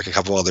up for like a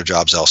couple other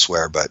jobs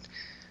elsewhere, but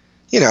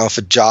if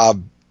a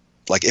job,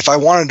 like if I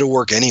wanted to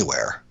work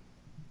anywhere,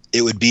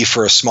 it would be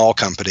for a small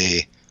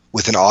company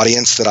with an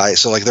audience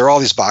so like there are all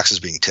these boxes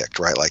being ticked,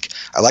 right? Like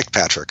I liked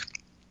Patrick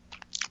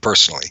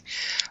personally.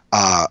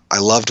 I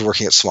loved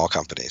working at small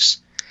companies.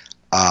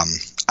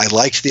 I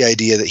liked the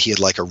idea that he had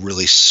like a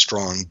really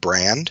strong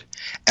brand.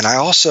 And I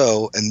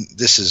also, and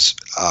this is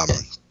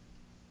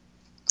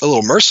a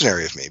little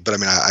mercenary of me, but I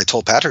mean, I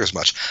told Patrick as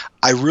much.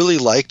 I really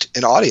liked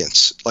an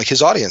audience, like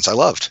his audience I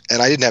loved,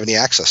 and I didn't have any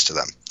access to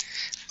them.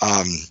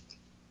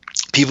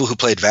 People who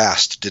played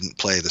Vast didn't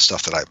play the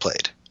stuff that I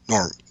played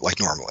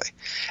normally.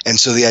 And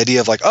so the idea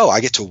of like, oh, I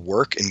get to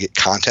work and get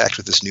contact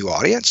with this new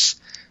audience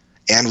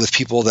and with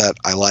people that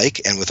I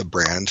like, and with a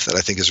brand that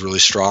I think is really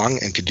strong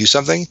and could do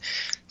something,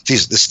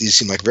 these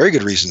seem like very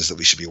good reasons that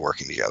we should be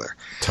working together.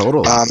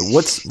 Totally.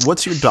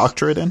 What's your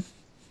doctorate in?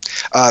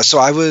 So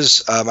I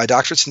was my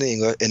doctorate's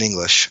in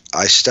English.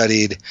 I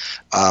studied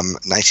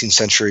 19th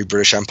century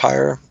British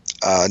Empire,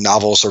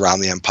 novels around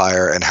the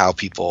empire, and how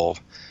people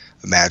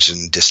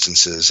imagine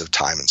distances of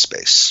time and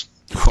space.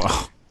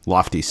 Wow,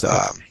 lofty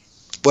stuff.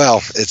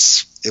 Well,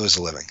 it was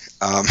a living.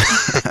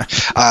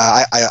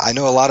 I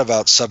know a lot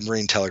about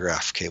submarine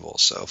telegraph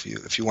cables. So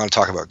if you want to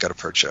talk about gutta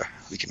percha,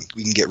 we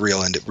can get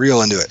real into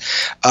it.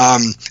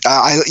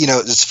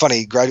 It's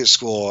funny. Graduate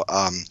school,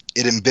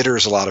 it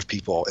embitters a lot of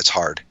people. It's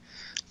hard,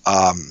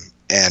 and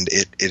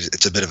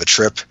it's a bit of a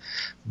trip.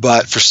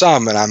 But for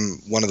some, and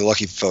I'm one of the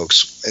lucky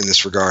folks in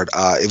this regard,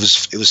 it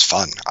was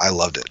fun. I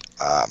loved it.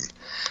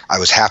 I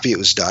was happy it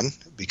was done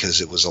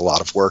because it was a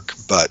lot of work,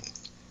 but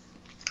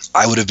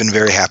I would have been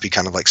very happy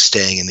kind of like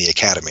staying in the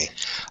academy.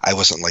 I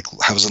wasn't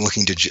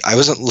looking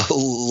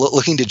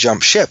to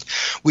jump ship,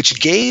 which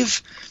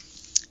gave,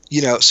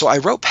 so I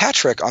wrote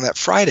Patrick on that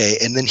Friday,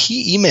 and then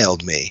he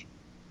emailed me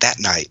that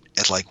night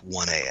at like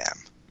 1 a.m.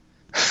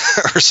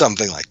 or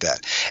something like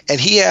that. And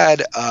he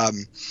had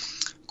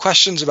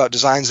questions about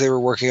designs they were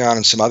working on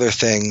and some other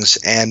things.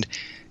 And,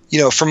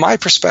 from my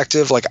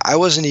perspective, like I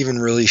wasn't even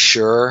really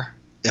sure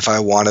if I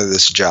wanted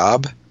this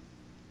job,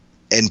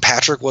 and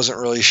Patrick wasn't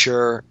really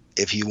sure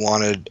if he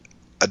wanted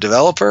a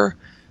developer.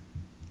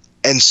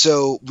 And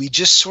so we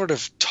just sort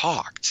of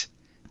talked,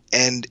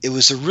 and it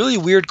was a really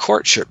weird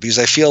courtship because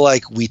I feel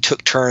like we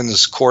took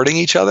turns courting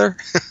each other.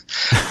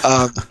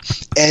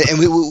 And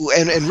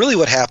really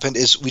what happened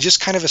is we just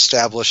kind of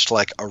established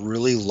like a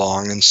really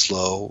long and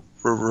slow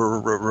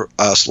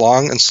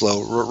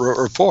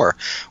rapport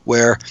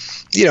where,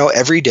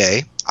 every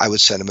day I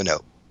would send him a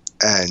note,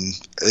 and,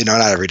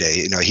 not every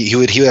day, he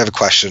would have a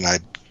question.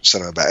 I'd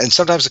send him about, and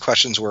sometimes the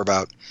questions were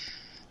about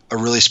a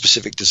really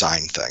specific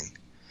design thing.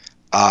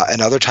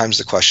 And other times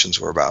the questions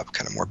were about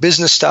kind of more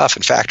business stuff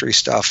and factory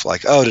stuff,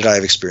 like, oh, did I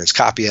have experience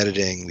copy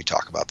editing? We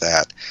talk about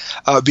that.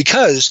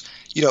 Because,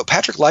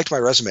 Patrick liked my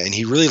resume, and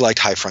he really liked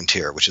High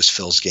Frontier, which is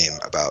Phil's game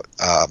about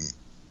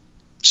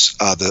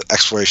the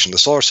exploration of the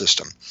solar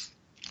system.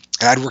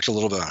 And I'd worked a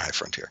little bit on High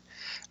Frontier,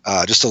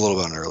 just a little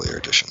bit on an earlier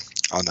edition.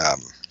 And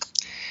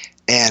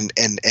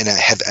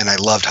I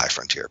loved High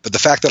Frontier. But the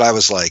fact that I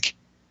was like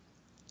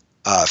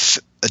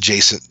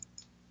adjacent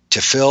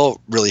to Phil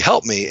really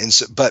helped me.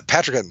 But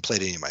Patrick hadn't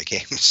played any of my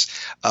games.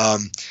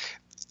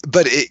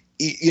 But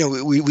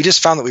we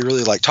just found that we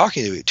really liked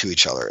talking to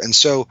each other. And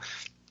so,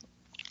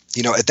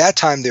 at that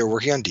time they were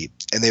working on Deep,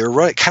 and they were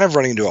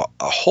running into a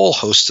whole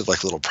host of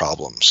like little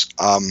problems.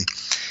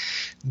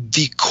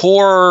 The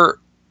core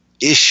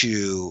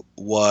issue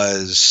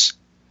was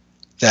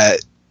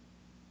that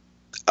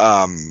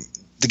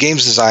the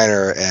games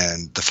designer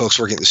and the folks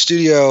working at the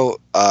studio,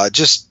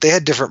 they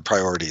had different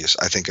priorities,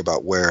 I think,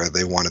 about where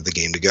they wanted the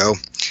game to go.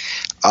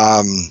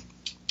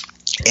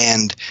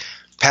 And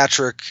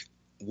Patrick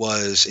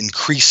was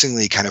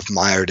increasingly kind of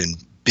mired in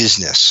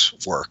business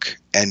work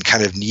and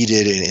kind of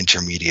needed an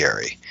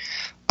intermediary.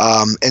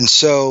 And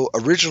so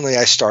originally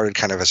I started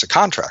kind of as a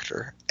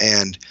contractor,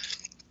 and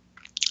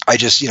I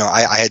just,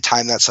 I had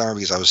time that summer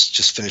because I was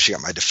just finishing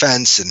up my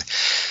defense. And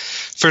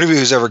for anybody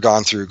who's ever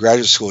gone through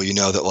graduate school,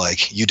 that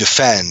like you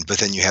defend, but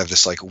then you have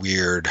this like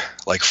weird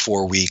like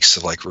 4 weeks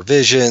of like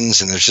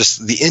revisions, and there's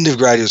just the end of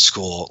graduate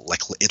school,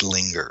 like it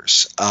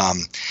lingers.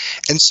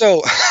 And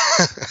so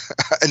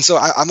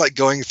I'm like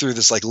going through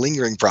this like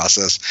lingering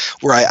process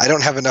where I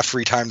don't have enough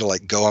free time to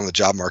like go on the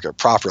job market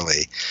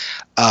properly.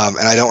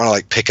 And I don't want to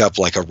like pick up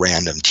like a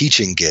random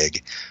teaching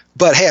gig,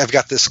 but hey, I've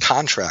got this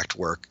contract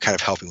work kind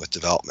of helping with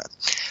development.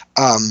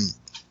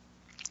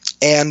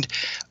 And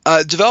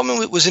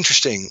development was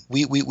interesting.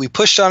 We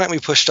pushed on it.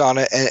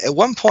 And at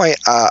one point,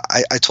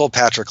 I told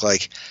Patrick,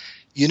 like,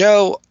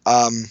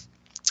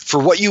 for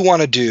what you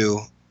want to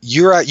do,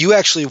 you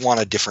actually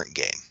want a different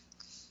game.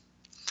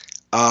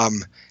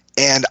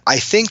 And I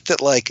think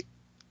that like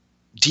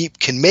Deep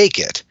can make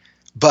it,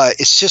 but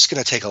it's just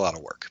going to take a lot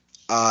of work.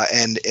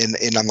 And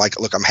I'm like,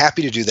 look, I'm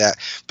happy to do that,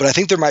 but I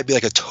think there might be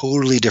like a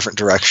totally different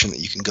direction that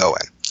you can go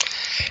in.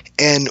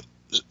 And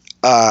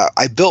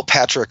I built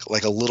Patrick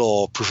like a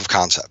little proof of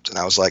concept, and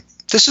I was like,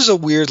 this is a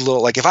weird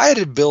little, like if I had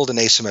to build an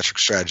asymmetric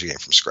strategy game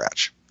from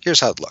scratch, here's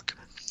how it'd look.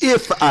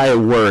 If I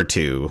were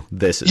to,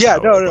 this is yeah,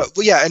 no.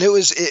 Well, yeah, and it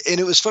was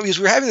fun because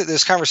we were having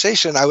this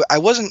conversation. I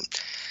wasn't.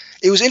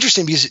 It was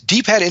interesting because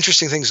Deep had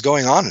interesting things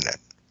going on in it,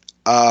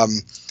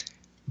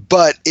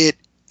 but it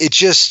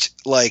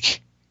just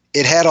like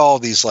it had all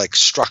these like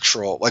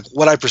structural, like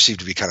what I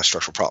perceived to be kind of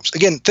structural problems.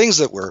 Again, things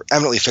that were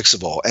eminently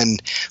fixable,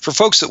 and for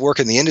folks that work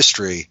in the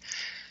industry,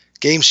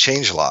 games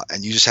change a lot,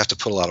 and you just have to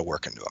put a lot of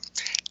work into them.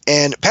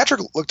 And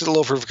Patrick looked at a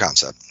little proof of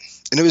concept,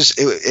 and it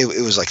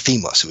was like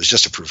themeless. It was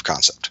just a proof of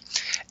concept,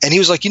 and he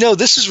was like,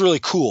 this is really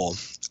cool.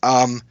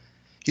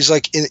 He was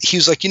like,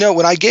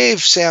 when I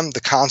gave Sam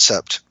the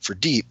concept for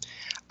Deep,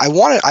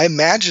 I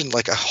imagined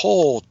like a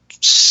whole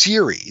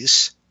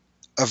series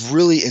of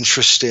really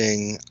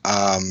interesting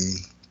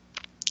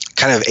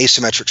kind of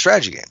asymmetric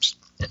strategy games.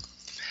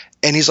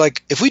 And he's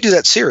like, if we do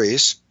that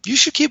series, you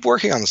should keep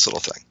working on this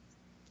little thing.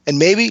 And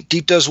maybe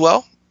Deep does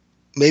well.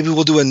 Maybe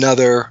we'll do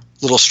another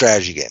little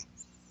strategy game.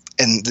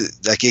 And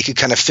like it could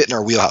kind of fit in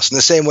our wheelhouse in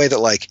the same way that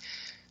like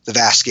the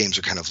Vast games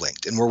are kind of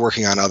linked. And we're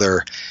working on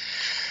other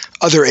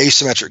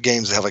asymmetric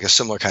games that have like a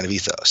similar kind of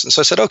ethos. And so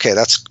I said, okay,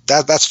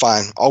 that's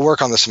fine. I'll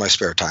work on this in my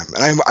spare time.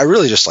 And I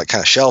really just like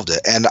kind of shelved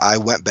it. And I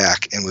went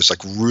back and was like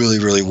really,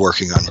 really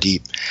working on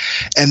Deep.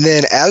 And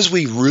then as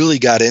we really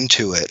got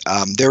into it,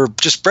 there were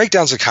just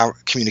breakdowns of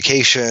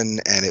communication,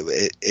 and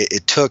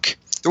it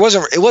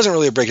wasn't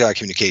really a breakdown of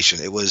communication.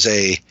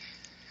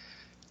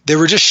 They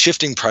were just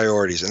shifting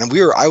priorities. And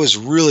I was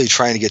really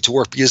trying to get to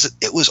work because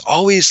it was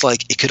always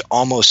like it could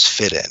almost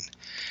fit in.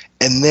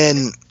 And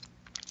then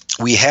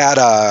we had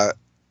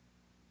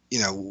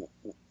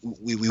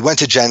we went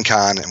to Gen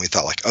Con and we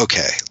thought like,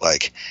 okay,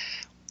 like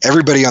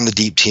everybody on the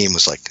Deep team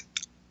was like,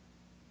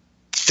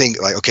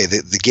 okay,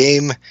 the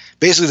game,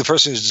 basically the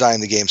person who's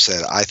designing the game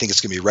said, I think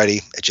it's going to be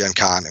ready at Gen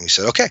Con. And we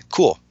said, okay,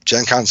 cool.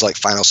 Gen Con's like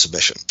final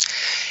submission.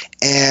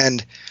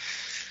 And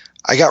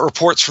I got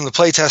reports from the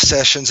playtest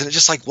sessions and it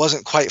just like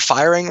wasn't quite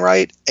firing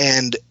right.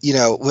 And,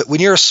 when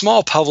you're a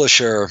small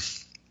publisher,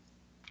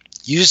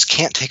 you just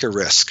can't take a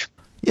risk.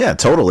 Yeah,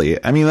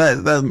 totally. I mean,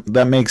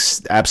 that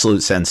makes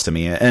absolute sense to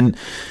me. And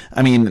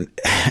I mean,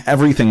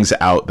 everything's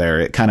out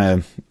there. It kind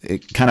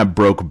of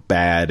broke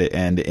bad,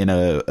 and in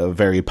a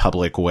very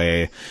public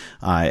way.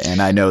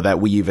 And I know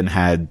that we even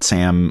had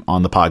Sam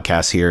on the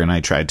podcast here, and I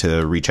tried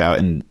to reach out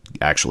and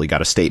actually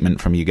got a statement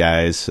from you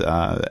guys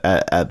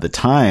at the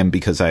time,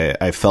 because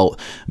I felt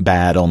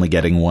bad only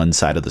getting one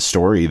side of the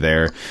story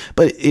there.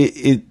 But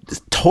it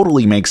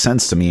totally makes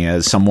sense to me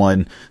as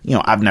someone,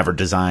 I've never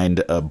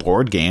designed a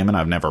board game and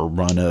I've never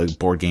run a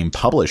board game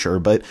publisher,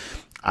 but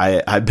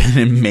I've been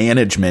in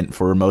management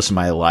for most of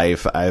my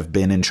life. I've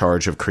been in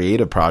charge of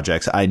creative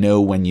projects. I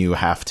know when you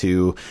have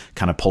to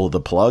kind of pull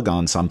the plug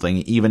on something,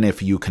 even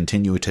if you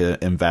continue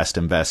to invest,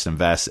 and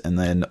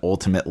then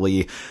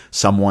ultimately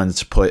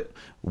someone's put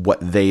what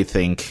they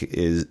think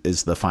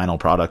is the final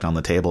product on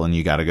the table, and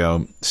you got to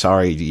go,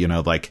 sorry,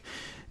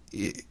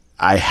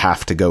 I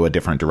have to go a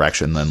different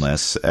direction than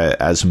this.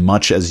 As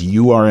much as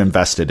you are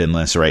invested in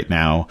this right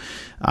now,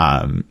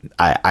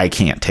 I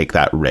can't take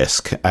that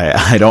risk.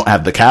 I don't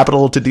have the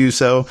capital to do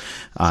so.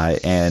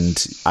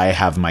 And I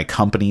have my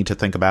company to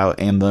think about,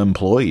 and the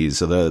employees,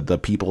 the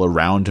people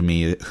around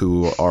me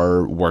who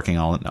are working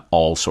on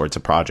all sorts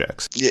of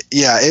projects.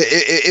 Yeah,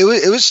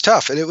 it was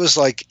tough. And it was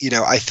like,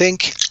 I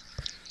think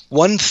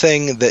one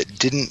thing that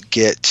didn't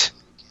get,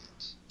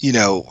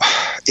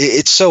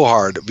 it's so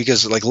hard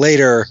because like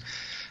later,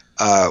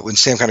 when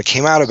Sam kind of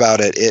came out about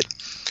it,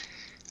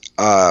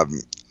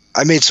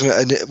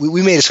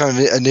 we made some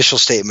initial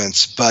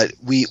statements, but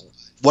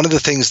one of the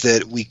things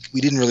that we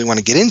didn't really want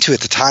to get into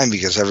at the time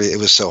because it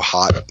was so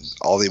hot,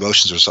 all the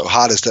emotions were so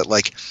hot, is that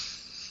like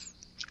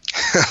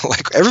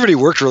like everybody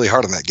worked really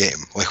hard on that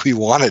game. Like we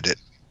wanted it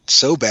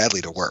so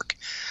badly to work.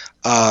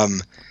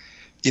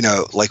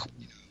 Like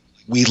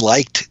we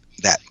liked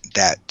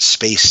that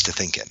space to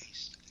think in.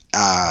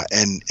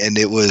 And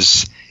it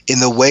was in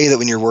the way that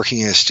when you're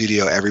working in a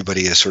studio,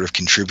 everybody is sort of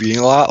contributing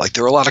a lot. Like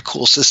there were a lot of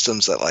cool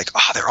systems that like,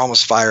 they're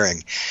almost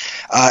firing.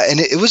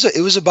 And it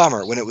was a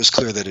bummer when it was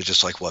clear that it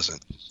just like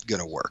wasn't going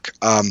to work.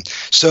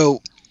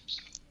 So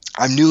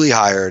I'm newly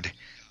hired.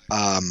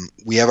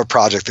 We have a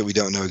project that we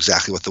don't know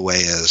exactly what the way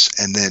is.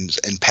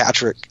 And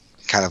Patrick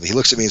he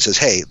looks at me and says,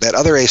 hey, that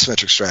other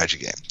asymmetric strategy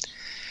game,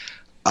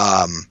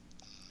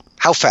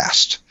 how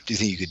fast do you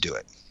think you could do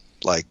it?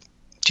 Like,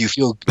 do you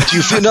feel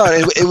no,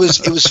 it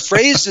was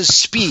phrased as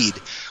speed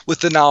with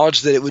the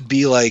knowledge that it would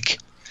be like,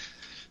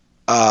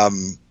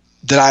 to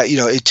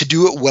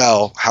do it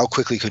well, how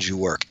quickly could you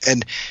work?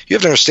 And you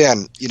have to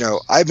understand,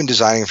 I've been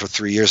designing for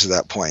 3 years at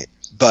that point,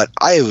 but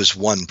I was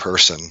one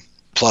person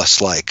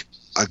plus like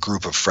a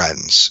group of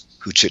friends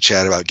who chit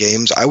chat about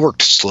games. I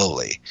worked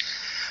slowly,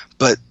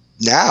 but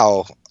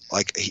now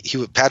like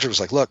Patrick was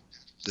like, look,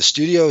 the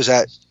studio is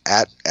at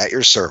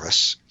your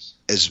service.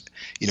 As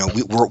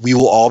we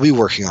will all be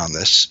working on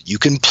this. You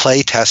can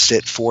play test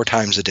it 4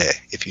 times a day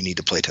if you need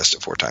to play test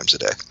it 4 times a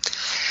day.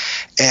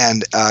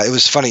 And it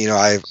was funny,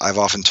 I've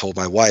often told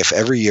my wife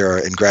every year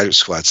in graduate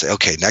school, I'd say,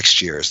 okay,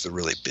 next year is the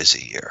really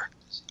busy year.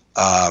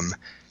 And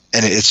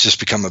it's just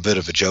become a bit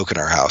of a joke in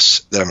our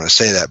house that I'm going to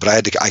say that. But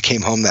I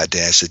came home that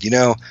day. I said,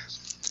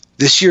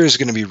 this year is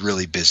going to be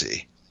really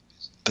busy,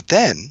 but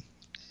then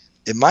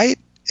it might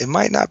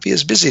not be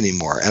as busy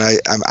anymore. And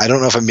I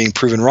don't know if I'm being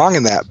proven wrong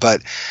in that,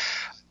 but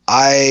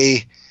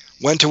I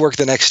went to work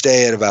the next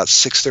day at about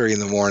 6:30 in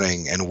the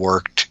morning and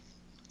worked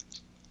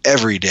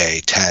every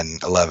day 10,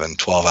 11,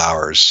 12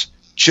 hours,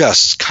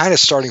 just kind of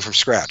starting from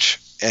scratch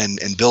and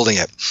building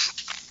it.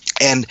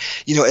 And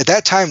at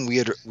that time we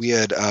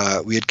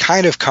had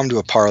kind of come to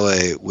a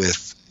parlay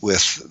with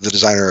the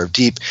designer of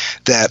Deep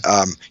that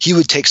he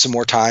would take some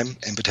more time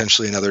and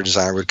potentially another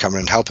designer would come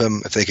in and help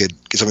him if they could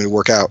get something to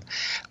work out.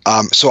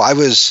 So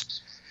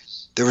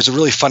there was a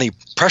really funny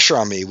pressure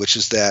on me, which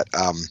is that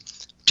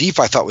Deep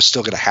I thought was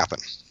still going to happen.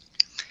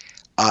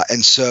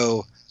 And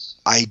so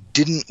I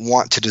didn't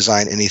want to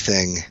design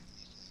anything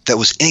that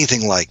was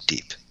anything like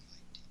deep.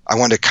 I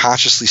wanted to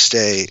consciously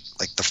stay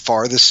like the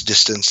farthest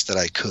distance that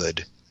I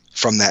could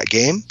from that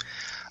game,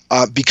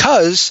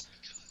 because,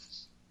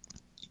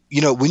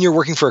 when you're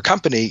working for a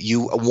company,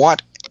 you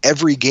want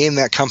every game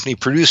that company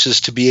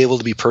produces to be able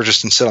to be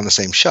purchased and sit on the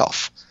same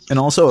shelf. And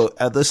also,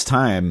 at this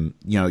time,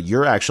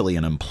 you're actually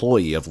an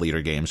employee of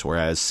Leader Games,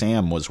 whereas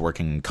Sam was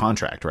working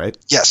contract, right?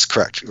 Yes,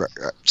 correct. Right.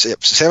 So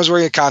Sam was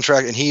working a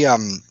contract, and he, I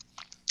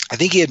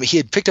think he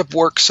had picked up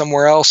work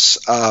somewhere else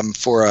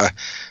for a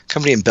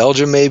company in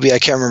Belgium, maybe. I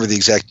can't remember the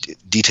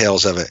exact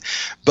details of it,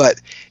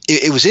 but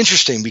it was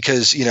interesting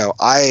because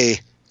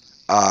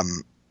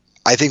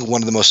I think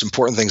one of the most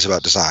important things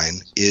about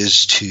design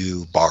is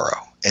to borrow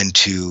and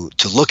to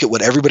look at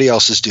what everybody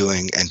else is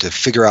doing and to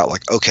figure out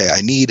like, okay,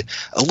 I need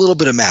a little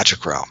bit of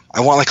Magic Realm.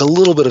 I want like a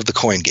little bit of the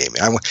coin game.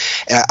 And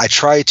I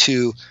try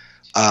to,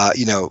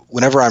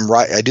 whenever I'm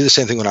writing, I do the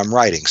same thing when I'm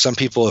writing. Some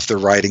people, if they're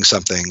writing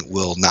something,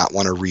 will not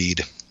want to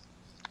read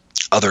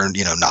other,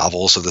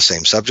 novels of the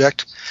same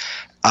subject.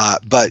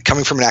 But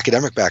coming from an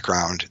academic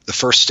background, the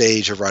first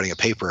stage of writing a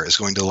paper is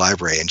going to the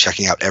library and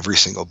checking out every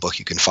single book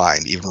you can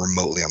find, even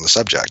remotely on the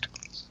subject.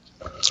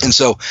 And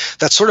so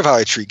that's sort of how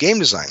I treat game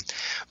design.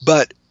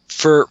 But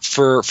for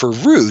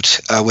Root,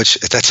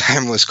 which at that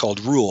time was called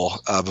Rule,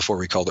 before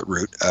we called it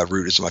Root.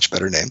 Root is a much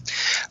better name.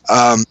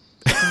 I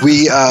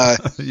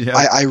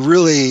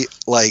really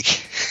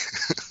like.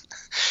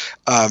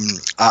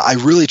 I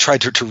really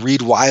tried to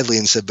read widely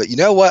and said, but you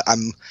know what?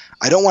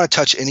 I don't want to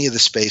touch any of the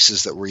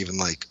spaces that were even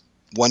like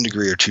 1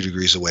 degree or 2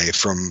 degrees away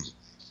from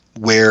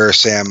where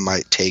Sam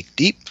might take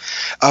deep,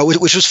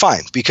 which was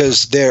fine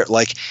because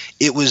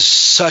it was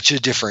such a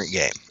different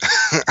game.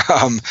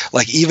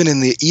 Like even in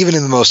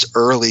the most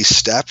early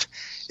step,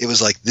 it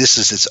was like, this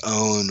is its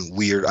own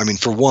weird. I mean,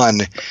 for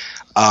one,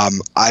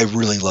 I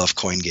really love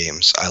coin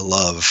games. I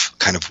love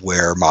kind of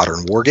where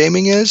modern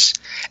wargaming is,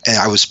 and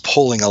I was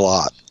pulling a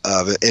lot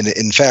of it. And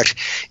in fact,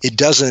 it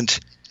doesn't.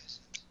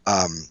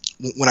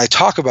 When I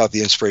talk about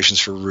the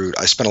inspirations for Root,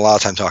 I spent a lot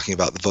of time talking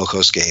about the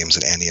Vokos games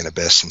and Andy and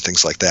Abyss and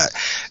things like that.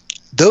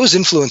 Those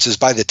influences,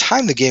 by the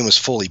time the game was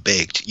fully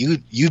baked,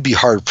 you'd be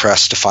hard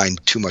pressed to find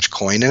too much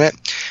coin in it.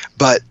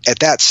 But at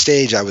that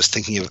stage, I was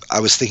thinking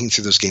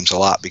through those games a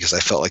lot because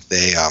I felt like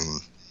they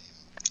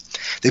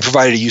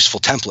provided a useful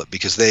template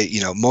because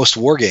most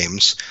war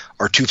games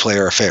are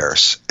 2-player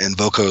affairs, and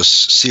Vokos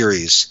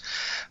series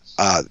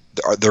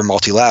they're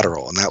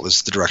multilateral, and that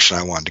was the direction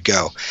I wanted to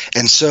go.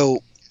 And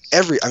so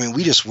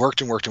we just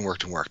worked and worked and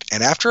worked and worked.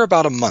 And after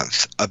about a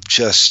month of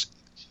just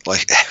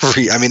like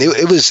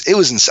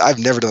it was I've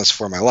never done this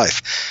before in my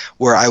life,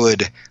 where I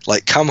would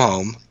like come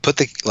home,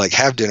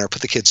 have dinner,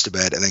 put the kids to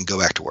bed, and then go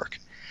back to work.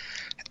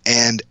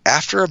 And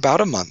after about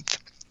a month,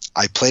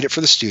 I played it for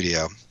the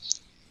studio.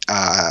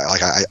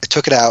 I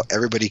took it out.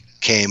 Everybody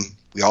came.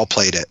 We all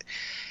played it.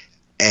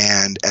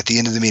 And at the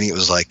end of the meeting, it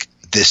was like,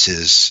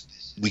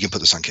 we can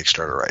put this on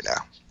Kickstarter right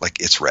now. Like,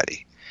 it's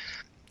ready.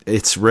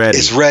 It's ready.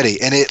 It's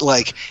ready. And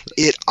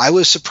I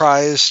was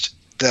surprised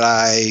that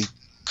I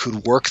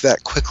could work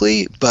that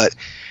quickly. But,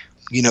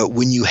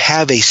 when you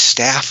have a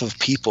staff of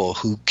people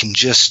who can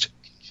just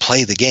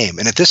play the game.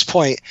 And at this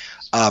point,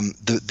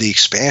 the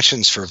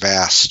expansions for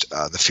Vast,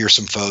 the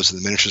Fearsome Foes and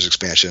the Miniatures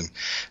expansion,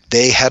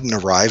 they hadn't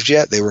arrived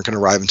yet. They weren't going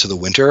to arrive until the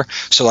winter.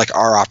 So like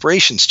our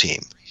operations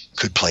team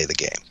could play the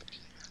game.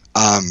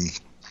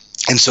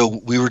 And so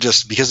we were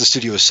just, because the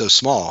studio was so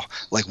small,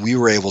 like we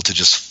were able to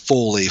just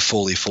fully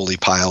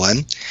pile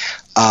in.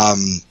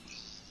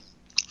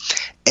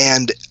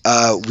 And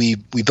we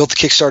built the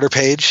Kickstarter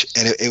page,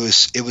 and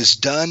it was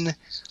done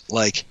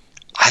like,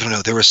 I don't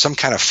know, there was some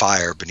kind of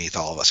fire beneath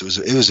all of us.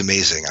 It was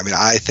amazing. I mean,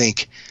 I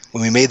think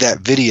when we made that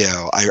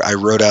video, I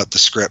wrote out the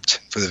script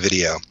for the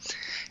video,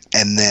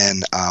 and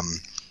then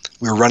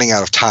we were running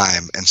out of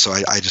time, and so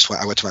I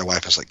went to my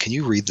wife. I was like, "Can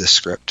you read this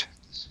script?"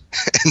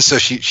 And so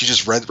she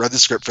just read the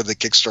script for the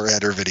Kickstarter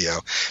header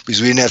video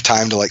because we didn't have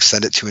time to like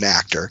send it to an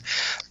actor.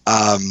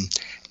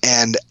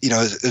 And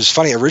it was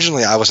funny.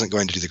 Originally, I wasn't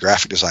going to do the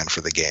graphic design for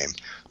the game,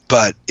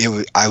 but it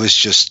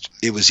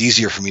was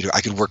easier for me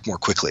I could work more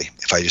quickly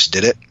if I just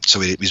did it. So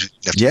we didn't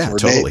have to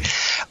coordinate.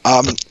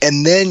 Totally.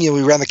 And then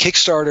we ran the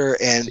Kickstarter,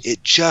 and it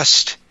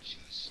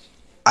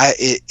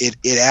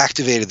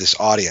activated this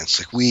audience.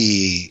 Like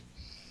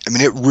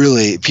it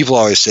really, people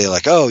always say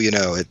like, oh,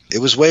 it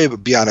was way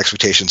beyond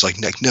expectations.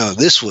 Like, no,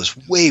 this was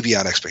way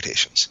beyond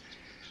expectations.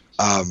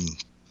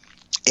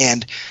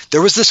 And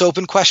there was this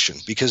open question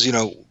because,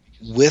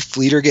 with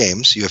Leader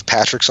Games, you have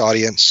Patrick's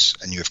audience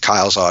and you have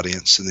Kyle's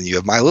audience, and then you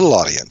have my little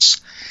audience.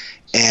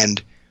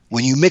 And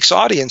when you mix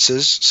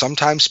audiences,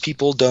 sometimes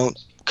people don't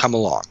come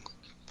along.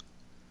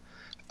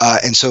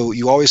 And so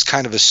you always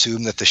kind of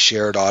assume that the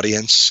shared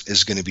audience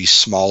is going to be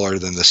smaller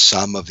than the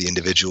sum of the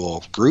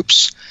individual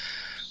groups.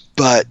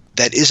 But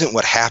that isn't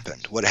what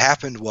happened. What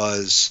happened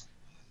was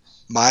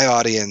my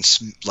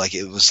audience, like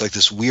it was like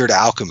this weird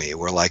alchemy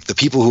where like the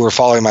people who were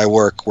following my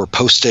work were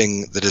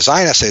posting the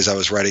design essays I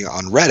was writing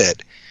on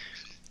Reddit,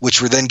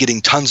 which were then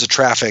getting tons of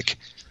traffic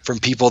from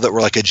people that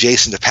were like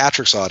adjacent to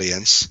Patrick's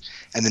audience,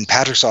 and then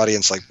Patrick's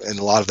audience, like, and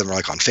a lot of them are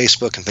like on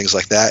Facebook and things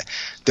like that.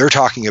 They're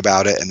talking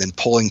about it and then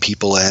pulling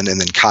people in,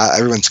 and then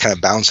everyone's kind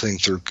of bouncing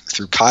through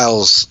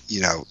Kyle's,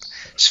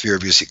 sphere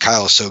of use.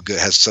 Kyle is so good,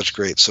 has such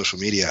great social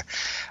media,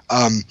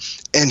 and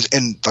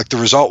like the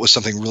result was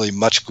something really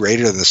much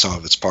greater than the sum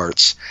of its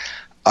parts.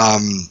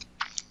 And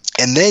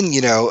then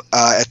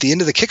at the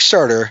end of the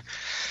Kickstarter,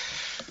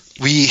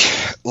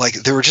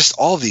 there were just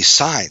all of these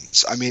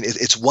signs. I mean,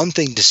 it's one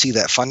thing to see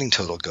that funding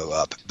total go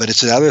up, but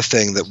it's another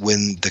thing that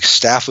when the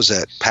staff was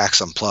at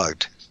PAX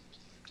Unplugged,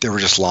 there were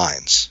just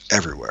lines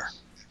everywhere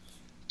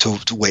to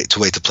wait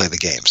to play the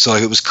game. So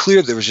it was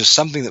clear there was just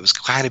something that was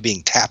kind of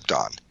being tapped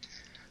on.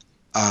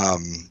 I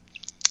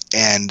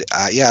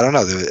don't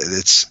know.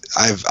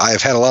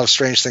 I've had a lot of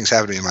strange things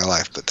happen to me in my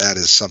life, but that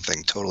is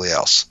something totally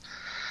else.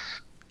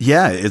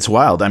 Yeah, it's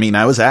wild. I mean,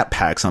 I was at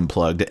PAX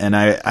Unplugged, and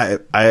I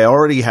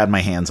already had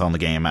my hands on the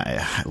game.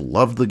 I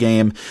loved the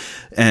game,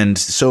 and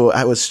so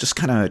I was just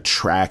kind of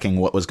tracking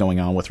what was going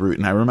on with Root.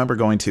 And I remember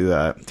going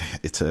to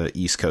it's a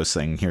East Coast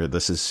thing here.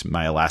 This is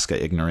my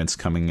Alaska ignorance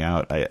coming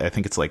out. I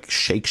think it's like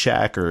Shake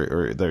Shack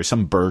or there's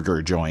some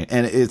burger joint,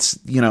 and it's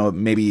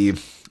maybe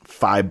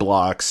 5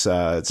 blocks,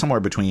 somewhere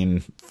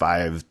between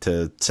 5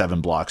 to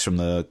 7 blocks from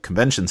the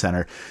convention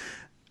center.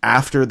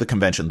 After the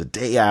convention, the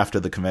day after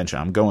the convention,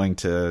 I'm going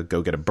to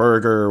go get a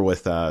burger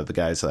with the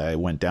guys that I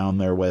went down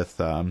there with,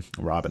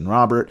 Rob and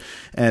Robert.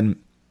 And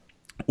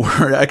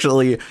we're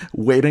actually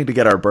waiting to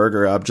get our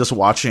burger up, just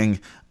watching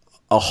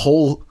a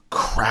whole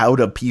crowd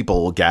of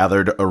people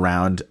gathered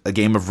around a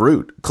game of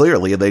Root.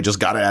 Clearly, they just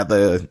got it at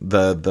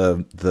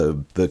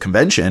the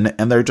convention,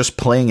 and they're just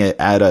playing it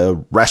at a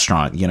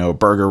restaurant, a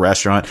burger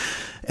restaurant.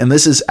 And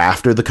this is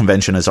after the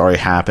convention has already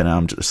happened.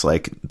 I'm just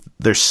like,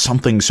 there's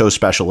something so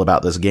special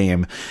about this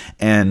game,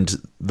 and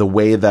the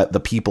way that the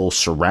people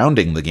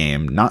surrounding the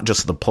game, not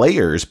just the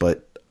players,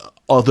 but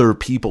other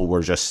people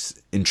were just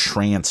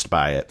entranced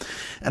by it.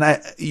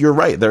 And you're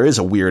right, there is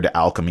a weird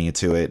alchemy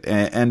to it.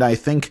 And I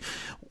think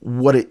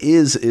what it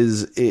is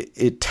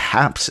it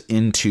taps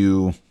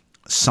into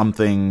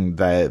something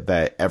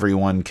that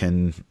everyone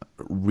can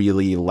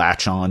really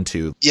latch on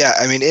to. Yeah,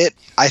 I mean,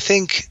 I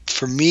think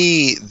for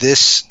me,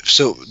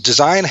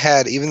 design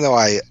had, even though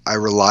I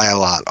rely a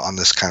lot on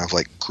this kind of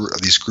like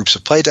these groups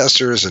of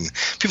playtesters and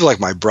people like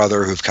my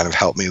brother who've kind of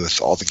helped me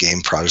with all the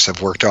game projects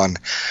I've worked on,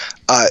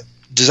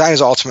 design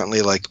is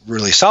ultimately like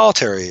really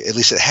solitary, at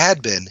least it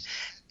had been.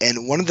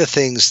 And one of the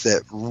things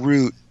that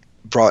Root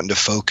brought into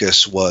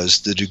focus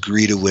was the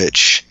degree to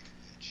which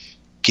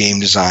game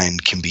design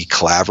can be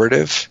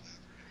collaborative.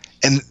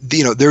 And,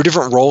 there are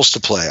different roles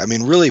to play. I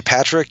mean, really,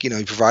 Patrick, he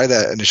provided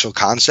that initial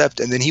concept.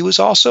 And then he was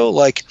also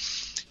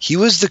he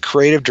was the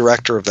creative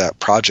director of that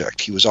project.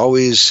 He was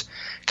always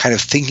kind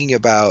of thinking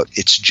about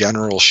its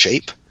general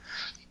shape,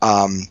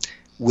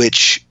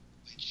 which,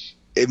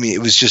 I mean,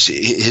 it was just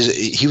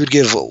he would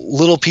give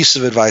little pieces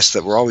of advice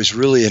that were always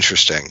really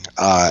interesting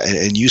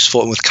and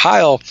useful. And with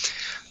Kyle,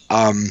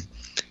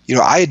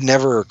 I had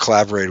never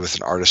collaborated with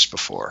an artist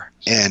before,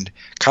 and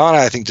Kyle and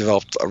I think,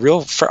 developed a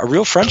real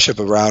friendship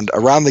around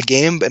the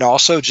game, and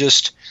also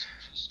just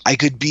I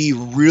could be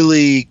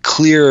really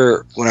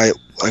clear when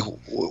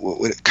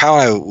Kyle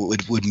and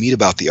I would meet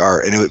about the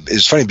art, and it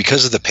was funny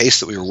because of the pace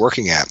that we were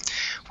working at.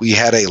 We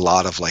had a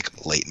lot of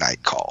late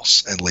night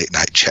calls and late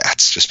night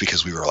chats just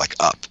because we were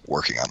up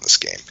working on this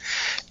game,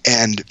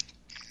 and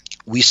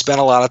we spent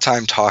a lot of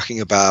time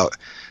talking about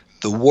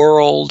the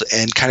world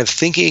and kind of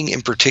thinking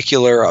in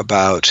particular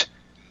about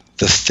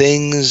the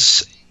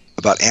things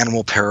about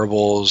animal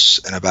parables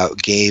and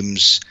about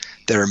games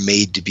that are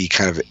made to be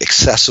kind of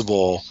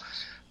accessible,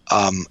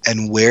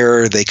 and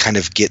where they kind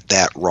of get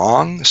that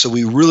wrong. So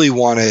we really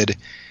wanted,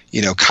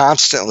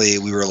 constantly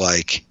we were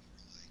like,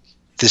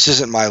 this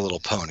isn't My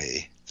Little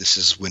Pony, this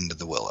is Wind in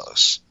the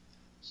Willows.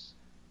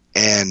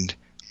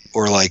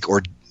 Or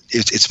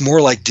it's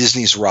more like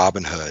Disney's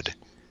Robin Hood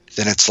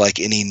than it's like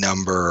any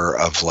number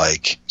of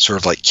sort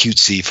of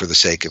cutesy for the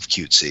sake of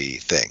cutesy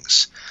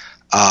things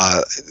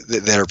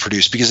that are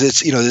produced, because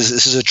it's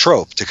this is a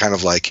trope to kind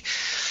of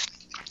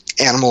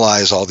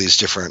animalize all these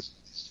different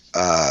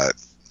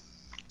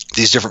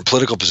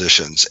political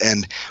positions.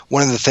 And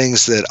one of the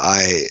things that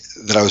I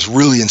was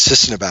really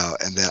insistent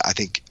about, and that I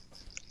think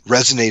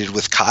resonated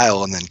with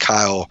Kyle, and then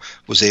Kyle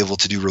was able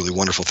to do really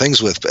wonderful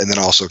things with, and then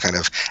also kind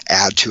of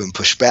add to and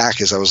push back,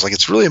 is I was like,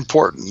 it's really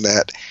important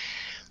that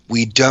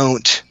we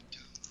don't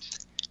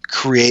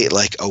create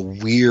a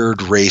weird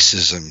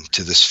racism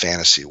to this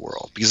fantasy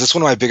world, because that's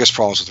one of my biggest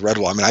problems with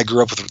Redwall. I mean, I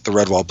grew up with the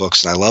Redwall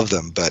books and I love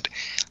them, but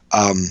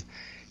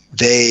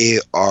they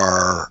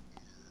are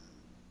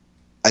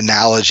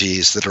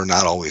analogies that are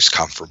not always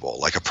comfortable.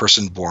 Like a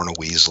person born a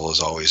weasel is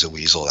always a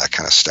weasel, that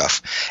kind of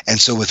stuff. And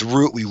so with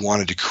Root, we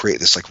wanted to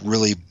create this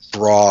really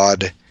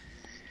broad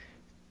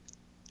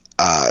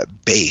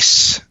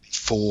base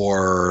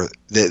for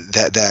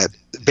that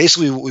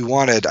basically what we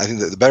wanted. I think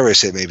that the better way to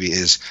say it maybe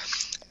is,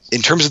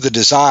 in terms of the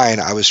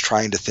design, I was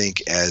trying to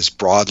think as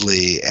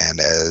broadly and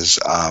as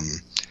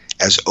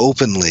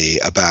openly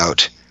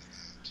about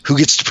who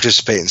gets to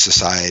participate in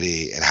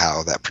society and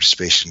how that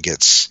participation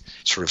gets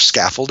sort of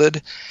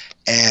scaffolded.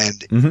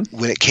 And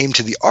when it came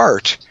to the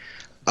art,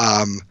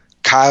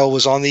 Kyle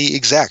was on the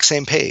exact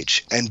same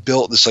page and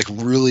built this like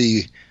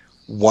really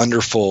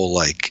wonderful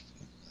like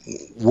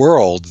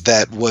world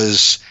that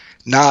was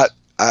not,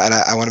 and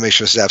I want to make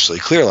sure this is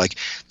absolutely clear, like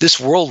this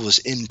world was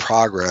in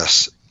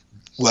progress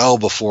well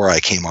before I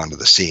came onto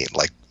the scene.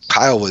 Like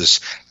Kyle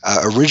was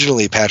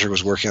originally, Patrick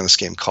was working on this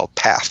game called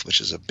Path,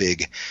 which is a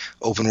big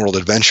open world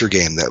adventure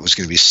game that was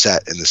going to be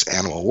set in this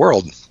animal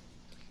world.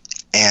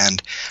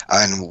 And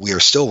we are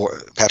still,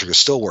 Patrick is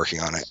still working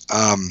on it.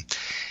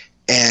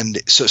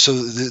 And so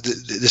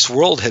this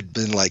world had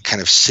been like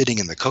kind of sitting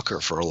in the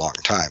cooker for a long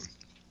time.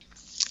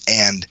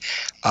 And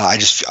I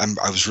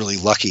was really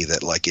lucky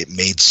that like it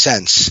made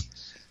sense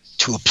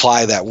to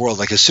apply that world.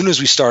 Like as soon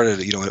as we started,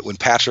 you know, when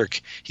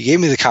Patrick, he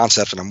gave me the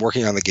concept and I'm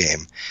working on the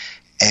game,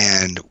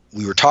 and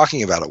we were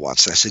talking about it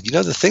once, and I said, you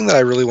know, the thing that I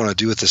really want to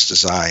do with this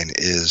design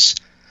is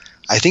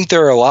I think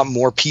there are a lot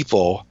more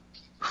people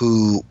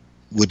who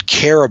would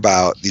care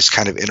about these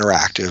kind of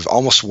interactive,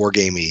 almost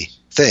wargamey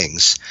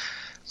things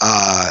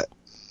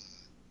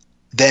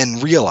than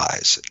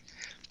realize.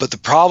 But the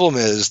problem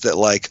is that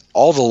like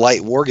all the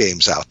light war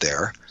games out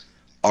there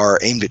are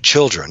aimed at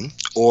children,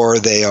 or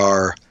they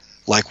are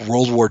like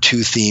World War II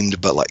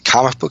themed, but like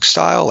comic book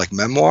style, like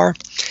memoir.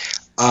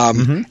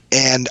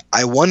 And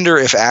I wonder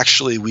if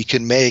actually we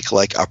can make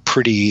like a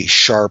pretty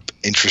sharp,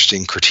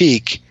 interesting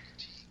critique,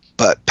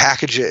 but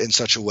package it in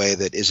such a way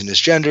that isn't as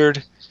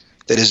gendered,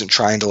 that isn't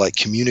trying to like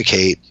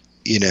communicate,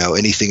 you know,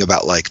 anything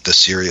about like the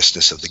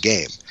seriousness of the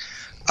game.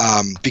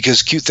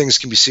 Because cute things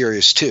can be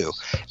serious too.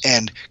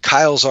 And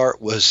Kyle's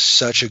art was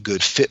such a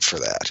good fit for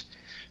that,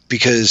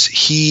 because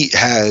he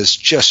has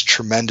just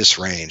tremendous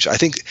range. I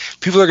think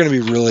people are going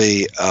to be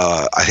really,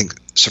 I think,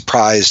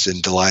 surprised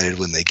and delighted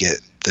when they get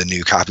the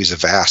new copies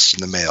of Vast in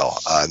the mail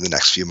in the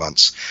next few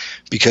months,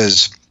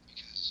 because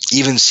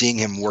even seeing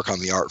him work on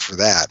the art for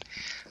that,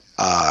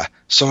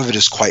 some of it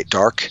is quite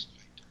dark,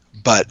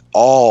 but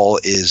all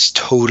is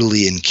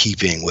totally in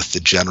keeping with the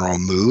general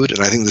mood. And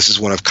I think this is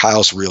one of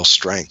Kyle's real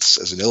strengths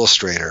as an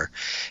illustrator,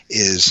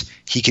 is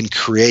he can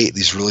create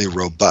these really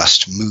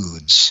robust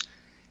moods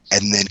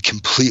and then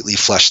completely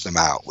flesh them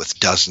out with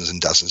dozens and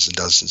dozens and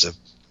dozens of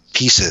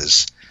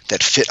pieces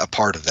that fit a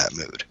part of that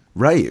mood.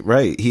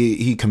 Right.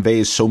 He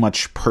conveys so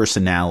much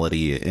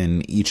personality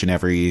in each and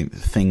every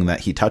thing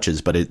that he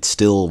touches, but it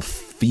still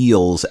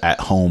feels at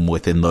home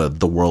within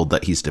the world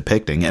that he's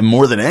depicting. And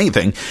more than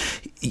anything,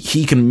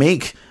 he can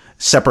make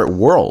separate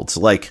worlds.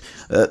 Like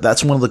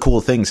that's one of the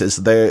cool things, is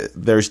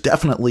there's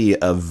definitely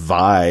a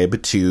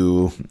vibe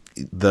to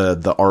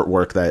the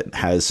artwork that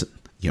has,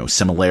 you know,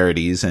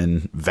 similarities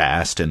in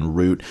Vast and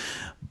Root,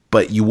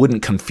 but you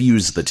wouldn't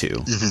confuse the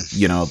two.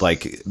 You know,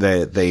 like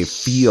they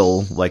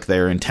feel like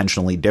they're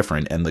intentionally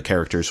different, and the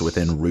characters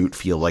within Root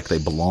feel like they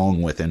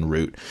belong within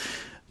Root.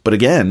 But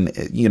again,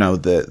 you know,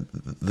 the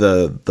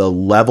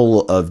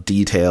level of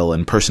detail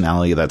and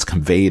personality that's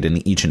conveyed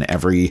in each and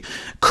every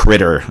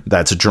critter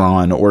that's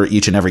drawn, or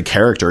each and every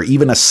character,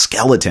 even a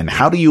skeleton.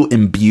 How do you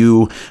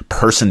imbue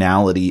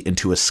personality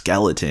into a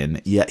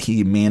skeleton? Yet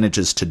he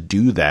manages to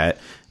do that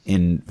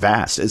in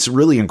Vast. It's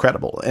really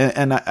incredible.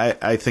 And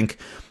I think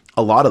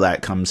a lot of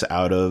that comes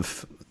out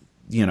of,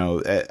 you know,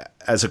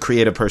 as a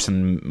creative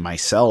person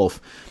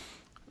myself,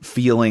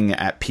 feeling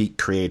at peak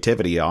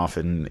creativity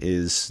often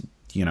is,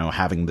 you know,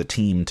 having the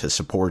team to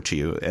support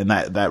you. And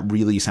that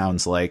really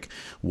sounds like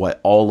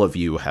what all of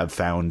you have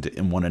found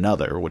in one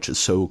another, which is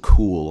so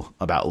cool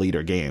about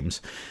Leader Games.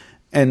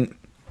 And,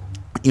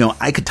 you know,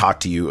 I could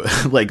talk to you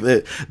like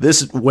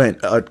this went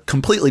a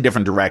completely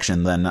different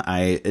direction than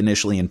I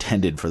initially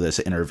intended for this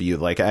interview.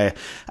 Like I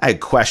had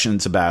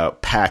questions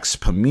about Pax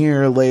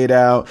Pamir laid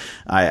out.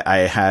 I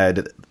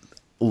had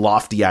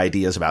lofty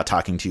ideas about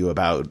talking to you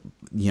about,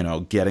 you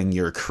know, getting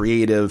your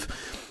creative,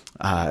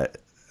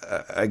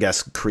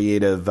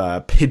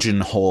 creative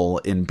pigeonhole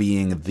in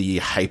being the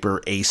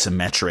hyper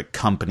asymmetric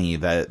company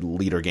that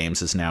Leader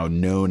Games is now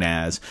known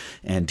as.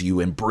 And do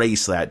you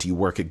embrace that? Do you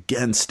work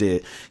against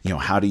it? You know,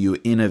 how do you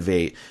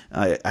innovate?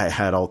 I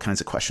had all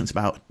kinds of questions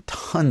about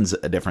tons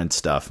of different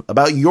stuff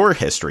about your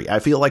history. I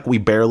feel like we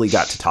barely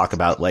got to talk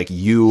about like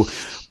you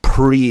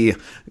pre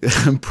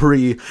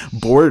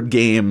board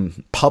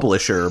game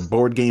publisher,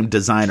 board game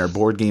designer,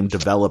 board game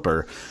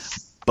developer.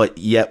 But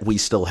yet we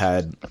still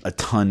had a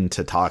ton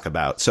to talk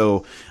about.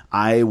 So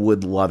I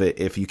would love it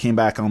if you came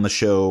back on the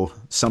show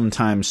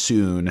sometime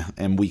soon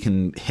and we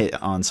can hit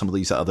on some of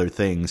these other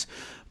things.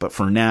 But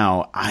for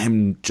now,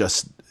 I'm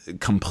just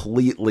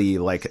completely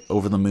like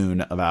over the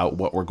moon about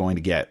what we're going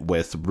to get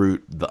with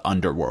Root the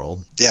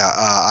Underworld. Yeah,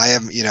 I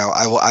am, you know,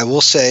 I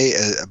will say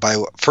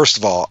first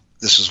of all,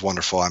 this was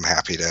wonderful. I'm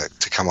happy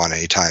to come on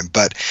anytime.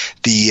 But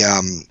the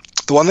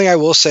one thing I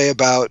will say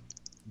about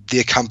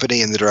the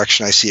company and the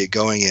direction I see it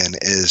going in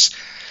is,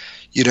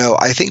 you know,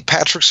 I think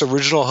Patrick's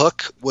original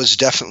hook was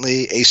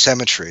definitely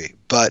asymmetry,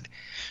 but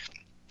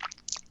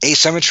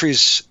asymmetry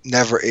is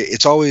never,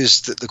 it's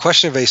always, the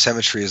question of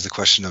asymmetry is the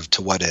question of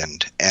to what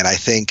end. And I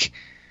think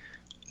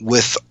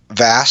with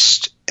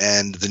Vast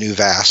and the new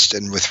Vast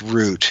and with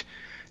Root,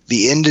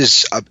 the end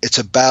is it's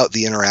about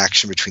the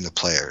interaction between the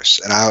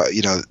players.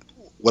 And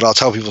what I'll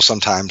tell people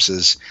sometimes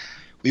is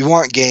we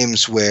want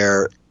games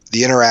where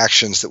the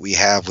interactions that we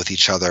have with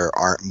each other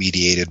aren't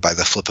mediated by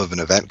the flip of an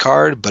event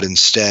card, but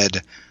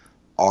instead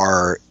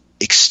are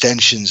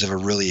extensions of a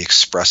really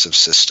expressive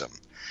system.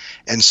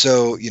 And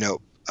so,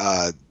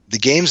 the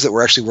games that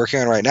we're actually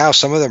working on right now,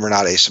 some of them are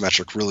not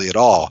asymmetric really at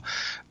all,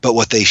 but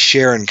what they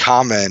share in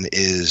common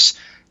is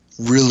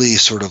really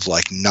sort of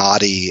like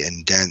knotty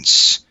and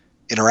dense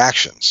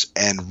interactions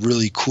and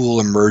really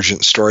cool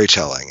emergent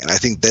storytelling. And I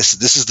think this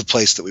is the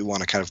place that we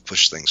want to kind of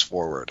push things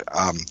forward.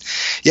 And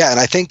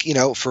I think,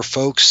 for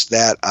folks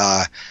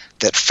that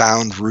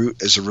found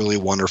Root as a really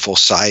wonderful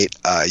site,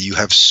 you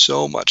have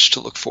so much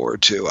to look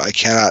forward to. I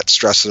cannot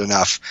stress it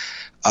enough.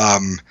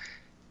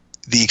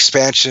 The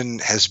expansion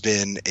has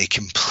been a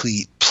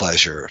complete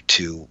pleasure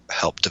to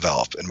help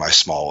develop in my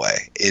small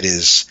way. It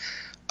is,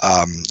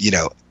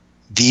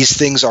 these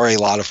things are a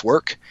lot of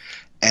work.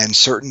 And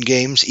certain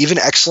games, even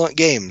excellent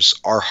games,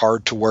 are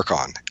hard to work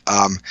on.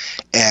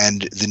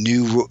 And the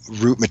new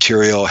Root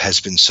material has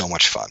been so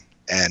much fun.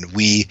 And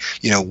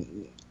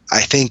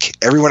I think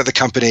everyone at the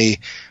company,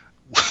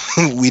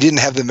 we didn't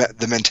have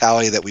the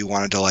mentality that we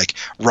wanted to like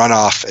run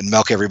off and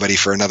milk everybody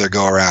for another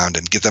go around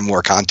and get them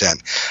more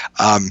content.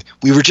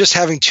 We were just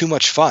having too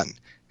much fun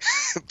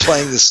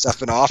playing this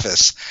stuff in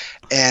Office.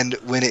 And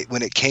when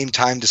it came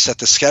time to set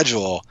the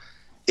schedule,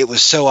 it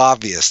was so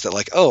obvious that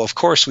of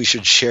course we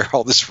should share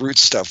all this Root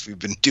stuff we've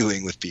been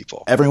doing with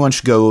people. Everyone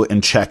should go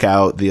and check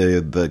out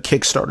the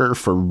Kickstarter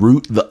for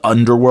Root, the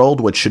Underworld,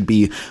 which should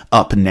be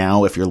up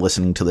now if you're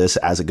listening to this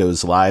as it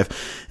goes live.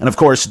 And of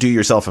course, do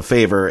yourself a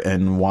favor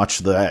and watch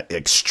the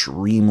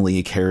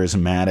extremely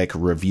charismatic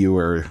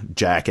reviewer,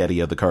 Jack Eddy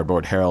of the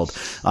Cardboard Herald,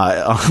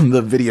 on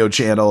the video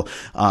channel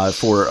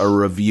for a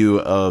review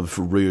of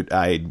Root.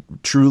 I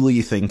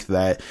truly think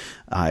that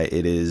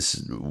it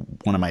is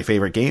one of my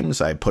favorite games.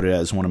 I put it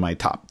as one of my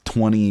top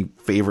 20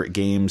 favorite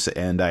games,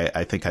 and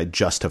I think I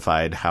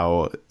justified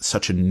how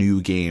such a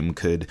new game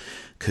could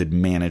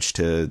manage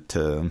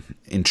to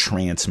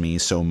entrance me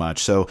so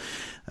much. So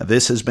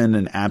this has been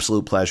an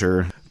absolute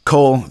pleasure.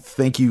 Cole,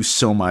 thank you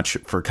so much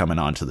for coming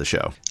on to the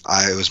show.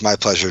 It was my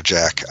pleasure,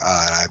 Jack, and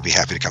I'd be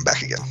happy to come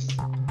back again.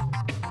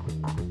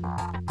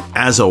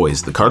 As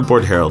always, the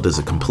Cardboard Herald is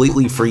a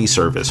completely free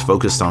service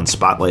focused on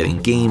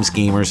spotlighting games,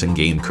 gamers, and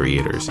game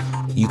creators.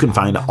 You can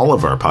find all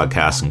of our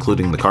podcasts,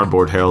 including the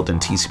Cardboard Herald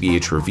and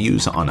TCbH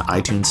reviews, on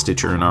iTunes,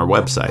 Stitcher, and our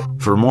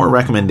website. For more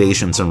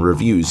recommendations and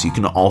reviews, you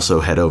can also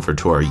head over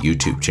to our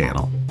YouTube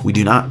channel. We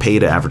do not pay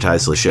to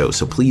advertise the show,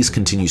 so please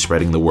continue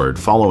spreading the word,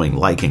 following,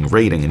 liking,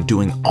 rating, and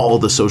doing all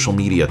the social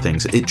media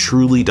things. It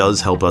truly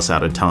does help us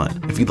out a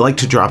ton. If you'd like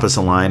to drop us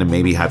a line and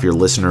maybe have your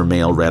listener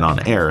mail read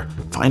on air,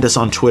 find us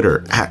on Twitter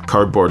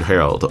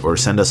 @CardboardHerald or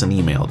send us an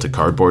email to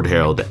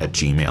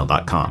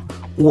cardboardherald@gmail.com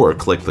or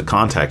click the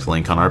contact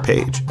link on our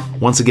page.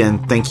 Once again,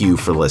 thank you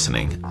for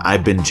listening.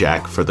 I've been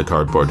Jack for the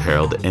Cardboard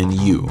Herald, and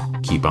you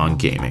keep on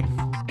gaming.